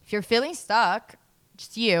if you're feeling stuck,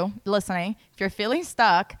 just you listening, if you're feeling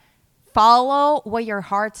stuck, follow what your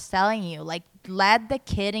heart's telling you. Like, let the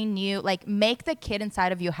kid in you, like, make the kid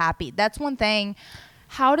inside of you happy. That's one thing.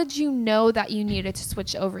 how did you know that you needed to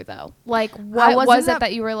switch over though? Like, what was it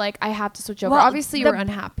that you were like, I have to switch over? Well, Obviously, you were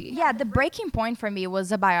unhappy. Yeah, the breaking point for me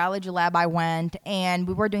was a biology lab I went, and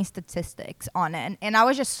we were doing statistics on it. And I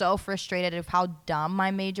was just so frustrated of how dumb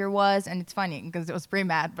my major was. And it's funny because it was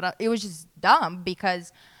pre-med, but it was just dumb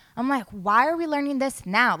because I'm like, why are we learning this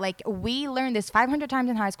now? Like, we learned this 500 times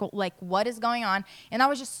in high school. Like, what is going on? And I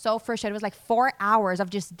was just so frustrated. It was like 4 hours of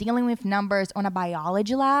just dealing with numbers on a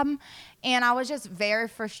biology lab. And I was just very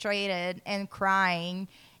frustrated and crying.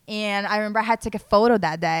 And I remember I had to take a photo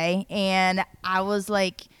that day. And I was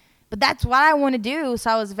like, but that's what I want to do.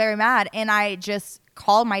 So I was very mad. And I just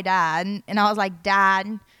called my dad. And I was like,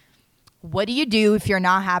 Dad, what do you do if you're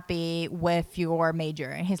not happy with your major?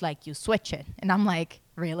 And he's like, you switch it. And I'm like,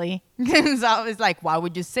 really? So I was like, why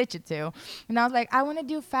would you switch it to? And I was like, I want to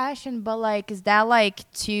do fashion, but like, is that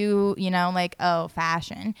like too, you know, like, oh,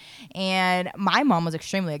 fashion? And my mom was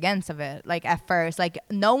extremely against of it. Like, at first, like,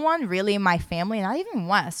 no one really in my family, not even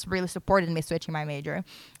Wes, really supported me switching my major.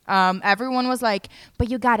 Everyone was like,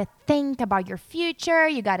 but you got to think about your future.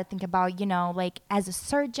 You got to think about, you know, like, as a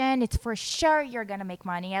surgeon, it's for sure you're going to make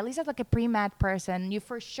money. At least as like a pre-med person, you're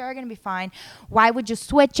for sure going to be fine. Why would you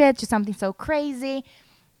switch it to something so crazy?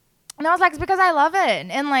 And I was like, it's because I love it.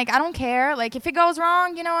 And like, I don't care. Like, if it goes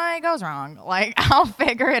wrong, you know what? It goes wrong. Like, I'll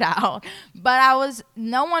figure it out. But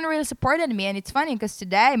no one really supported me. And it's funny because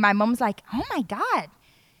today my mom's like, oh my God,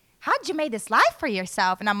 how'd you make this life for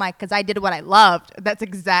yourself? And I'm like, because I did what I loved. That's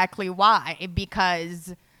exactly why.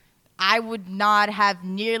 Because I would not have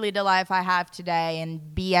nearly the life I have today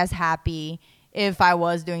and be as happy if I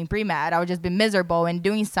was doing pre-med. I would just be miserable and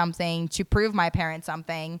doing something to prove my parents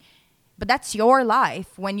something. But that's your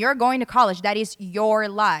life. When you're going to college, that is your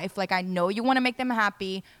life. Like, I know you want to make them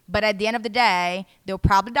happy, but at the end of the day, they'll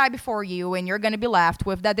probably die before you, and you're going to be left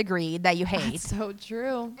with that degree that you hate. That's so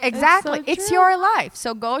true. Exactly. It's your life.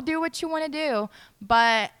 So go do what you want to do.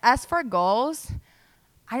 But as for goals,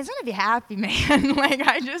 I just want to be happy, man. Like,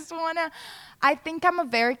 I think I'm a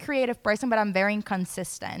very creative person, but I'm very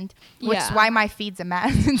inconsistent, which is why my feed's a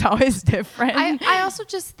mess. It's always different. I also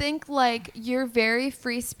just think, like, you're very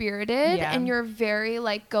free-spirited and you're very,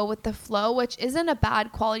 like, go with the flow, which isn't a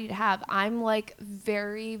bad quality to have. I'm, like,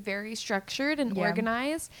 very, very structured and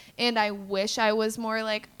organized, and I wish I was more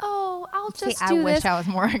like, oh, I'll just do this. I wish I was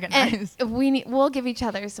more organized. And we'll give each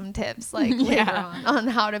other some tips, like, later on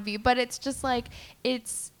how to be. But it's just, like,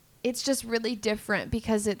 it's just really different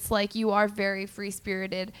because it's like you are very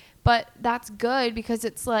free-spirited, but that's good because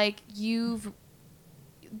it's like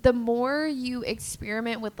the more you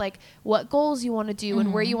experiment with like what goals you want to do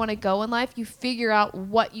and where you want to go in life, you figure out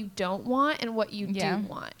what you don't want and what you do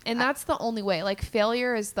want. And that's the only way. Like,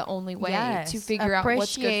 failure is the only way to figure out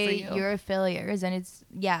what's good for you. Appreciate your failures.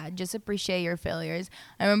 And just appreciate your failures.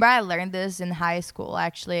 I remember I learned this in high school,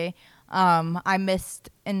 actually. I missed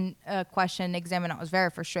a question exam and I was very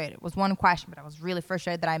frustrated. It was one question, but I was really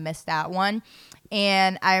frustrated that I missed that one.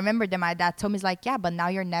 And I remember that my dad told me, he's like, yeah, but now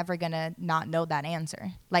you're never going to not know that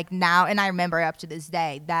answer. Like now, and I remember up to this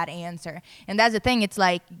day, that answer. And that's the thing. It's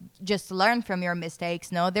like, just learn from your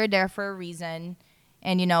mistakes. Know they're there for a reason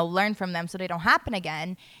and, you know, learn from them so they don't happen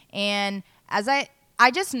again. And as I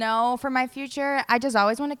just know for my future, I just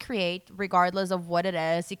always want to create regardless of what it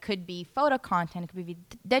is. It could be photo content. It could be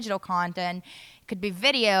digital content. It could be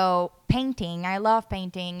video, painting. I love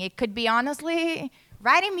painting. It could be, honestly,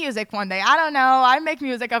 writing music one day. I don't know. I make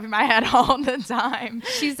music up in my head all the time.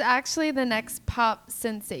 She's actually the next pop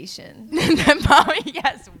sensation.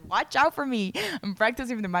 Yes, watch out for me. I'm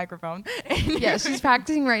practicing with the microphone. Yeah, she's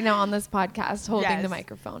practicing right now on this podcast, holding the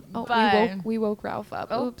microphone. Oh, we woke Ralph up.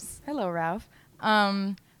 Oh, oops. Hello, Ralph.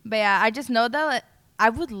 But yeah, I just know that I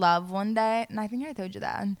would love one day, and I think I told you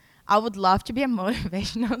that, I would love to be a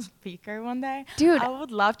motivational speaker one day. Dude. I would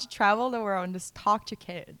love to travel the world and just talk to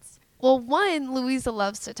kids. Well, one, Louisa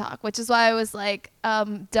loves to talk, which is why I was like,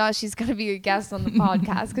 duh, she's going to be a guest on the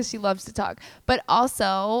podcast because she loves to talk. But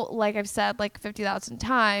also, like I've said like 50,000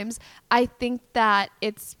 times, I think that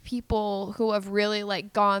it's people who have really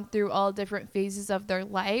like gone through all different phases of their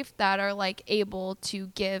life that are like able to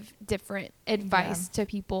give different advice to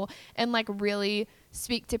people and like really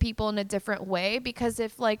speak to people in a different way. Because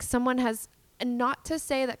if like someone has, and not to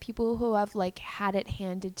say that people who have like had it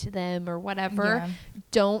handed to them or whatever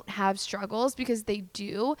don't have struggles, because they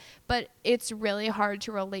do, but it's really hard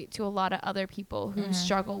to relate to a lot of other people who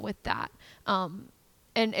struggle with that.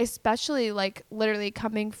 And especially like literally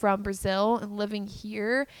coming from Brazil and living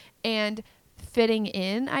here and fitting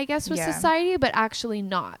in, I guess, with society, but actually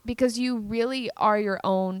not, because you really are your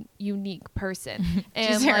own unique person.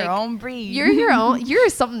 And just your own breed. You're your own. You're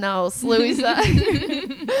something else, Louisa.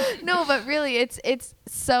 No, but really, it's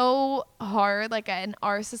so hard, like in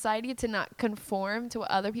our society, to not conform to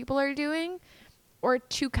what other people are doing, or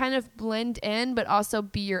to kind of blend in, but also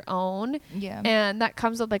be your own. Yeah. And that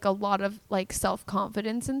comes with like a lot of like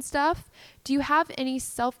self-confidence and stuff. Do you have any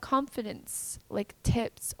self-confidence like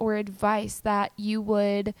tips or advice that you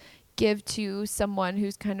would give to someone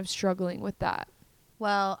who's kind of struggling with that?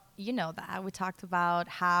 Well, you know that we talked about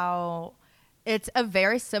how it's a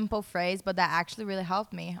very simple phrase, but that actually really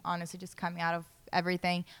helped me, honestly, just coming out of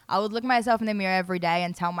everything. I would look myself in the mirror every day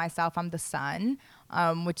and tell myself I'm the sun,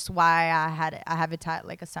 which is why I have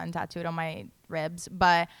like a sun tattooed on my ribs.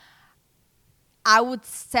 But I would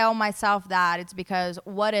tell myself that it's because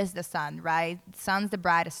what is the sun, right? The sun's the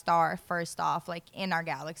brightest star, first off, like in our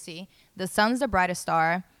galaxy. The sun's the brightest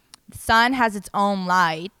star. The sun has its own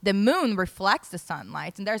light. The moon reflects the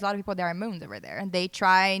sunlight. And there's a lot of people that are moons over there. And they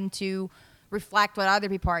trying to reflect what other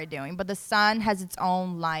people are doing, but the sun has its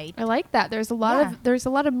own light. I like that. There's a lot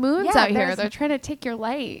of moons out here. They're trying to take your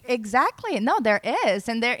light. Exactly. No, there is,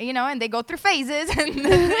 and they're and they go through phases. And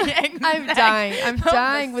I'm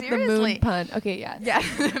dying with seriously. The moon pun. Okay, yeah,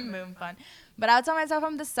 the moon pun. But I'll tell myself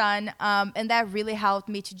I'm the sun, and that really helped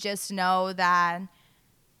me to just know that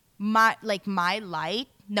my light.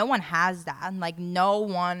 No one has that. Like no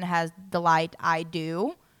one has the light I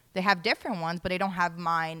do. They have different ones, but they don't have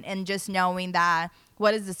mine. And just knowing that,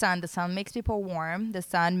 what is the sun? The sun makes people warm. The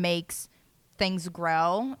sun makes things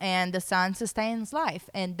grow. And the sun sustains life.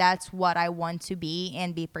 And that's what I want to be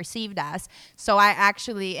and be perceived as. So I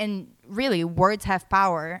actually, and really, words have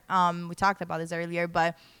power. We talked about this earlier,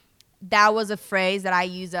 but that was a phrase that I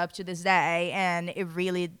use up to this day. And it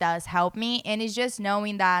really does help me. And it's just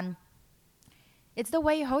knowing that it's the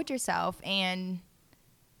way you hold yourself. And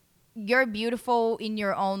you're beautiful in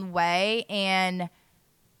your own way, and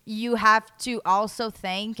you have to also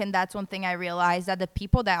think, and that's one thing I realized, that the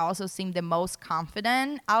people that also seem the most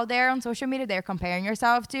confident out there on social media, they're comparing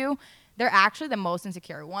yourself to, they're actually the most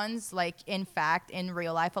insecure ones. Like, in fact, in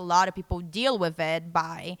real life, a lot of people deal with it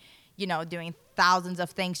by, doing thousands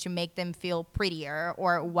of things to make them feel prettier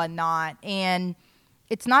or whatnot. And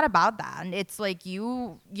it's not about that. It's like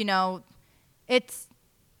it's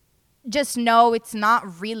just know it's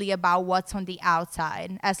not really about what's on the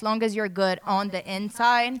outside. As long as you're good on the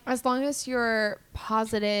inside. As long as you're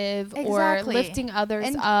positive or lifting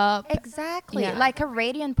others up. Exactly. Yeah. Like a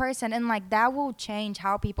radiant person. And like that will change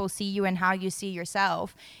how people see you and how you see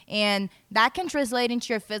yourself. And that can translate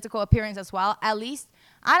into your physical appearance as well. At least,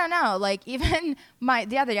 I don't know, like even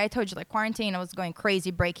the other day I told you, like quarantine, I was going crazy,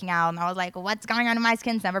 breaking out. And I was like, what's going on in my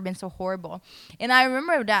skin? It's never been so horrible. And I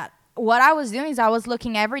remember that what I was doing is I was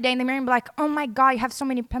looking every day in the mirror and be like, oh my God, you have so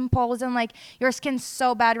many pimples and like your skin's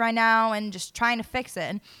so bad right now, and just trying to fix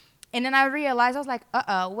it. And then I realized, I was like,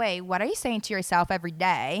 wait, what are you saying to yourself every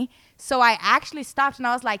day? So I actually stopped and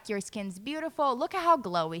I was like, your skin's beautiful. Look at how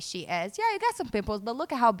glowy she is. Yeah, you got some pimples, but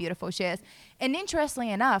look at how beautiful she is. And interestingly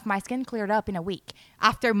enough, my skin cleared up in a week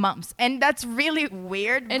after months. And that's really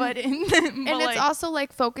weird. And it's also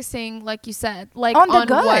like focusing, like you said, like on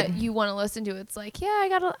what you want to listen to. It's like, yeah, I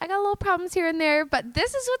got little problems here and there, but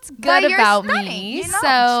this is what's good about me. You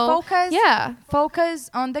know, so focus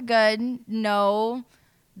on the good. Know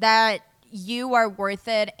that you are worth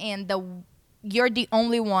it, and you're the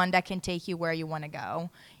only one that can take you where you want to go.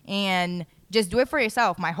 And just do it for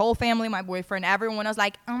yourself. My whole family, my boyfriend, everyone was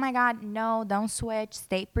like, oh my God, no, don't switch,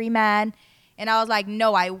 stay pre-med. And I was like,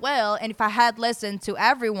 no, I will. And if I had listened to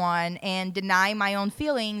everyone and denying my own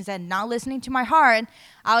feelings and not listening to my heart,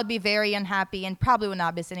 I would be very unhappy and probably would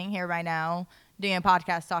not be sitting here right now doing a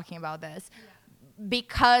podcast talking about this.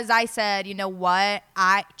 Because I said, you know what,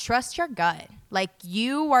 I trust your gut. Like,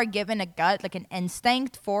 you are given a gut, like an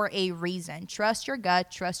instinct, for a reason. Trust your gut,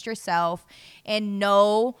 trust yourself, and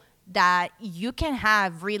know that you can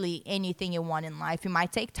have really anything you want in life. It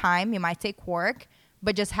might take time, it might take work,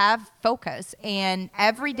 but just have focus. And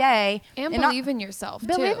every day, and believe in yourself.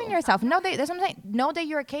 Believe in yourself. Know that, that's what I'm saying. Know that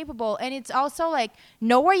you're capable. And it's also like,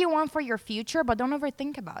 know where you want for your future, but don't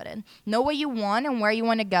overthink about it. Know what you want and where you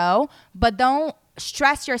want to go, but don't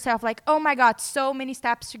stress yourself like, oh my God, so many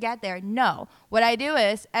steps to get there. No. What I do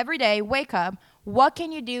is every day, wake up. What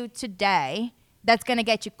can you do today that's going to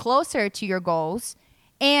get you closer to your goals?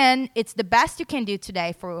 And it's the best you can do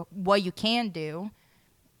today for what you can do,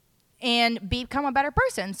 and become a better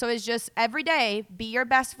person. So it's just every day, be your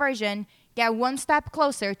best version, get one step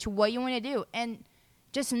closer to what you want to do. And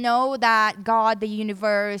just know that God, the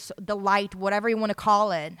universe, the light, whatever you want to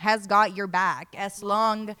call it, has got your back as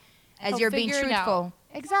long as you're being truthful.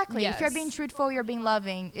 Exactly. Yes. If you're being truthful, you're being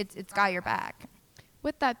loving, it's got your back.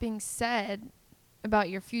 With that being said, about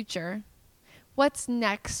your future, what's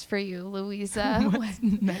next for you, Louisa? What's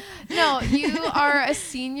next? No, you are a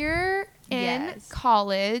senior in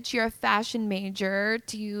college. You're a fashion major.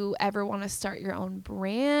 Do you ever want to start your own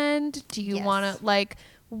brand? Do you want to, like,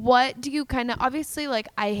 what do you kind of, obviously, like,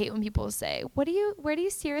 I hate when people say, where do you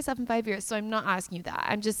see yourself in 5 years? So I'm not asking you that.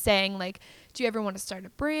 I'm just saying, like, do you ever want to start a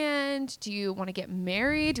brand? Do you want to get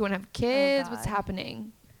married? Do you want to have kids? What's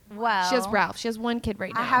happening? Well, she has Ralph. She has one kid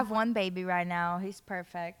right now. I have one baby right now. He's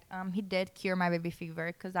perfect. He did cure my baby fever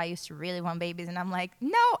because I used to really want babies, and I'm like,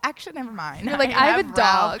 no, actually, never mind. You're like, I have a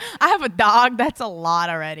dog. I have a dog. That's a lot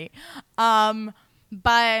already.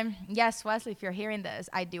 But yes, Wesley, if you're hearing this,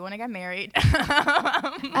 I do want to get married.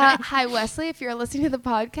 Hi, Wesley. If you're listening to the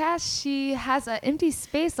podcast, she has an empty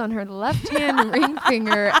space on her left-hand ring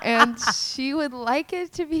finger, and she would like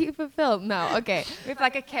it to be fulfilled. No, okay. With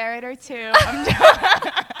like a carrot or two.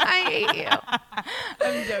 I hate you.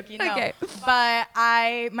 I'm joking. No. Okay. But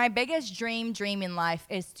my biggest dream in life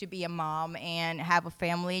is to be a mom and have a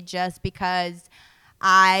family, just because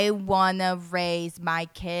I want to raise my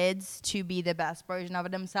kids to be the best version of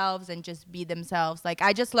themselves and just be themselves. Like,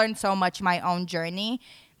 I just learned so much my own journey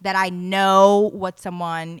that I know what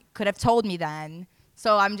someone could have told me then.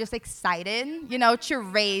 So I'm just excited, to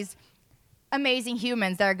raise amazing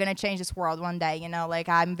humans that are going to change this world one day. Like,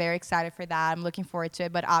 I'm very excited for that. I'm looking forward to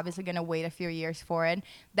it, but obviously going to wait a few years for it.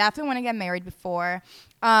 Definitely want to get married before.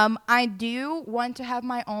 I do want to have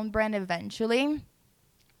my own brand eventually.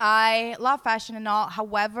 I love fashion and all.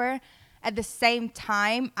 However, at the same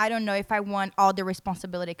time, I don't know if I want all the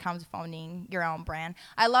responsibility comes with owning your own brand.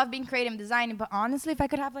 I love being creative and designing, but honestly, if I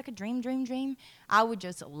could have like a dream, I would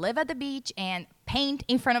just live at the beach and paint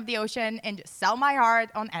in front of the ocean and just sell my art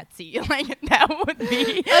on Etsy. Like, that would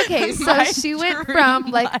be okay. So she went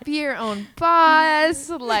from like be your own boss,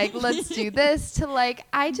 like let's do this, to like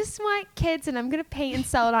I just want kids and I'm gonna paint and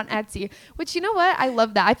sell it on Etsy. Which, you know what? I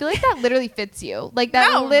love that. I feel like that literally fits you. Like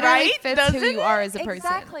that literally fits Doesn't who you are as a person.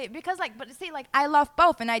 Exactly. Because like, but see, like I love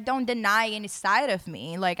both, and I don't deny any side of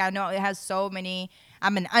me. Like I know it has so many.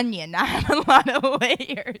 I'm an onion. I have a lot of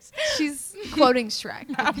layers. She's quoting Shrek,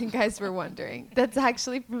 if you guys were wondering. That's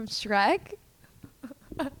actually from Shrek.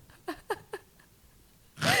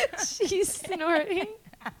 She's snorting.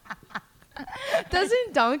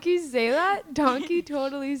 Doesn't Donkey say that? Donkey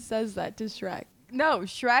totally says that to Shrek. No,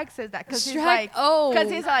 Shrek says that because he's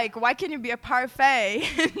like, why can't you be a parfait?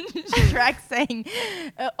 Shrek saying,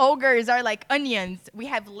 ogres are like onions. We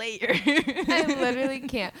have layers. I literally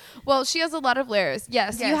can't. Well, she has a lot of layers.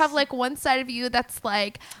 Yes. You have like one side of you that's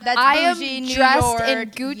like, I am dressed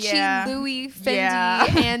in Gucci, Louis,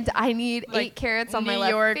 Fendi, and I need like 8 carats on my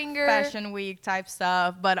left finger. Fashion Week type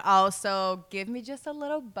stuff, but also give me just a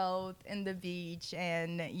little boat in the beach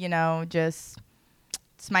and, just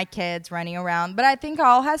it's my kids running around. But I think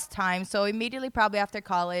all has time. So immediately, probably after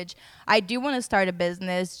college, I do want to start a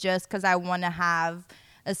business just because I want to have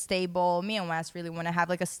a stable, me and Wes really want to have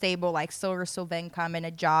like a stable, like source of income and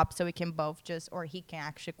a job so we can both just, or he can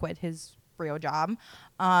actually quit his real job.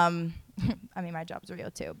 I mean, my job's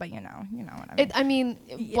real too, but you know what I mean.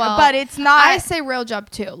 Well, but it's not. I say real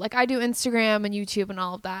job too. Like I do Instagram and YouTube and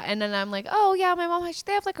all of that, and then I'm like, oh yeah, my mom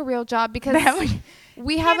they have like a real job because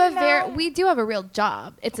we have we do have a real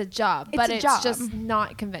job. It's a job, but it's just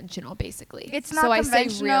not conventional, basically. It's not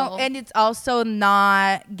conventional, and it's also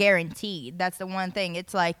not guaranteed. That's the one thing.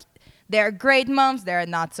 It's like there are great months, there are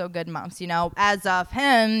not so good months. You know, as of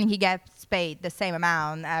him, he gets paid the same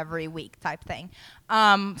amount every week type thing.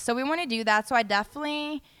 So we want to do that. So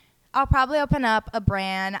I'll probably open up a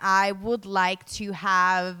brand. I would like to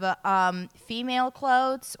have female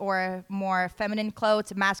clothes or more feminine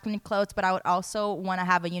clothes, masculine clothes, but I would also want to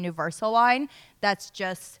have a universal line that's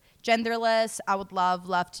just genderless. I would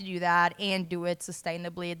love to do that and do it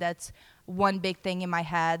sustainably. That's one big thing in my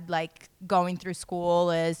head, like going through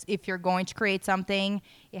school, is if you're going to create something,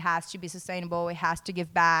 it has to be sustainable, it has to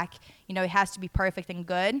give back, you know, it has to be perfect and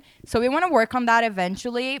good. So we want to work on that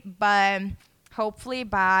eventually, but hopefully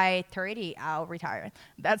by 30 I'll retire.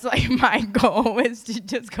 That's like my goal, is to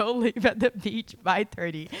just go live at the beach by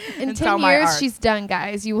 30. In 10 years she's done,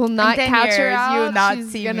 guys. You will not catch her out. You will not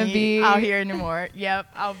she's see gonna me be out here anymore. Yep,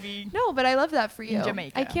 I'll be No, but I love that for you. in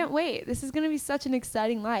Jamaica. I can't wait. This is gonna be such an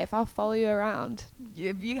exciting life. I'll follow you around.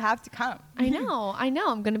 You have to come. I know.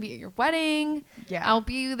 I'm gonna be at your wedding. Yeah, I'll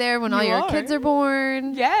be there when all your kids are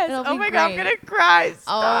born. Yes. It'll be my God, I'm great. gonna cry.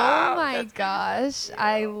 Oh Stop. my gosh.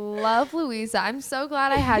 I love Louisa. I'm so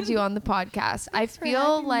glad I had you on the podcast. I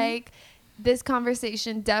feel like this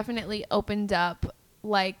conversation definitely opened up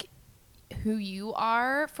like who you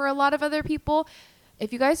are for a lot of other people.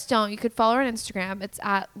 If you guys don't, you could follow her on Instagram. It's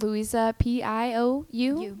at Louisa Piou.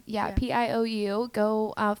 Yeah, Piou.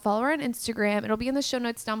 Go follow her on Instagram. It'll be in the show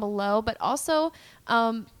notes down below. But also,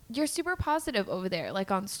 you're super positive over there, like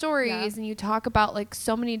on stories, and you talk about like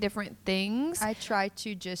so many different things. I try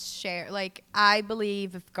to just share. Like, I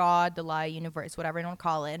believe if God, the light, universe, whatever you want to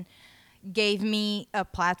call it, gave me a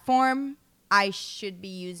platform, I should be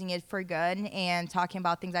using it for good and talking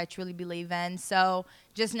about things I truly believe in. So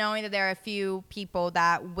just knowing that there are a few people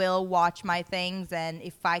that will watch my things, and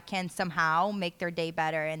if I can somehow make their day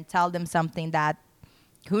better and tell them something that,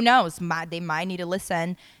 who knows, they might need to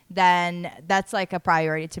listen, then that's like a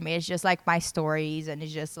priority to me. It's just like my stories, and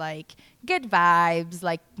it's just like good vibes,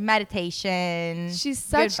 like meditation. She's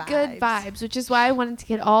such good vibes, which is why I wanted to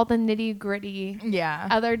get all the nitty gritty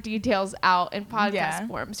other details out in podcast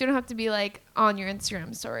form. So you don't have to be like on your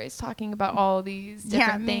Instagram stories talking about all these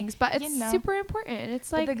different things, but it's super important.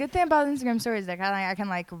 It's like, but the good thing about Instagram stories is that I can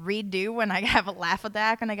like redo when I have a laugh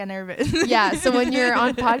attack and I get nervous. Yeah, so when you're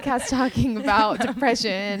on podcast talking about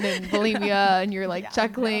depression and bulimia and you're like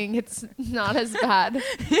chuckling, it's not as bad.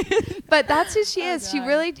 But that's who she is.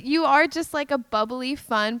 God. You are just like a bubbly,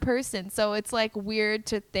 fun person. So it's like weird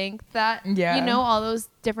to think that, you know, all those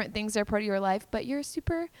different things are part of your life, but you're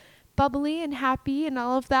super bubbly and happy and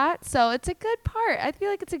all of that. So it's a good part. I feel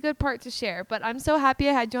like it's a good part to share, but I'm so happy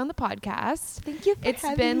I had you on the podcast. Thank you for It's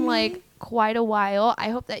been like quite a while. I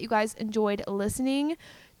hope that you guys enjoyed listening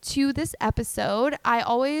to this episode. I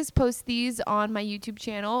always post these on my YouTube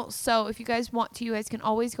channel, so if you guys want to, you guys can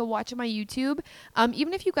always go watch on my YouTube.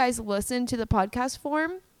 Even if you guys listen to the podcast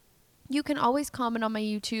form, you can always comment on my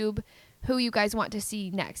YouTube who you guys want to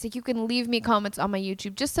see next. Like, you can leave me comments on my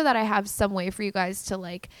YouTube just so that I have some way for you guys to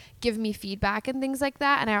like give me feedback and things like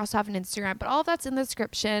that. And I also have an Instagram, but all of that's in the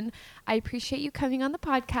description. I appreciate you coming on the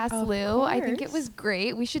podcast, Lou. I think it was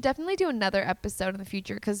great. We should definitely do another episode in the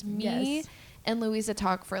future, because me and Louisa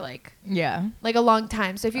talk for like a long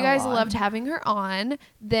time. So if you guys loved having her on,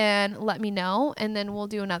 then let me know, and then we'll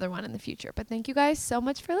do another one in the future. But thank you guys so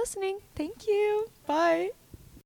much for listening. Thank you. Bye.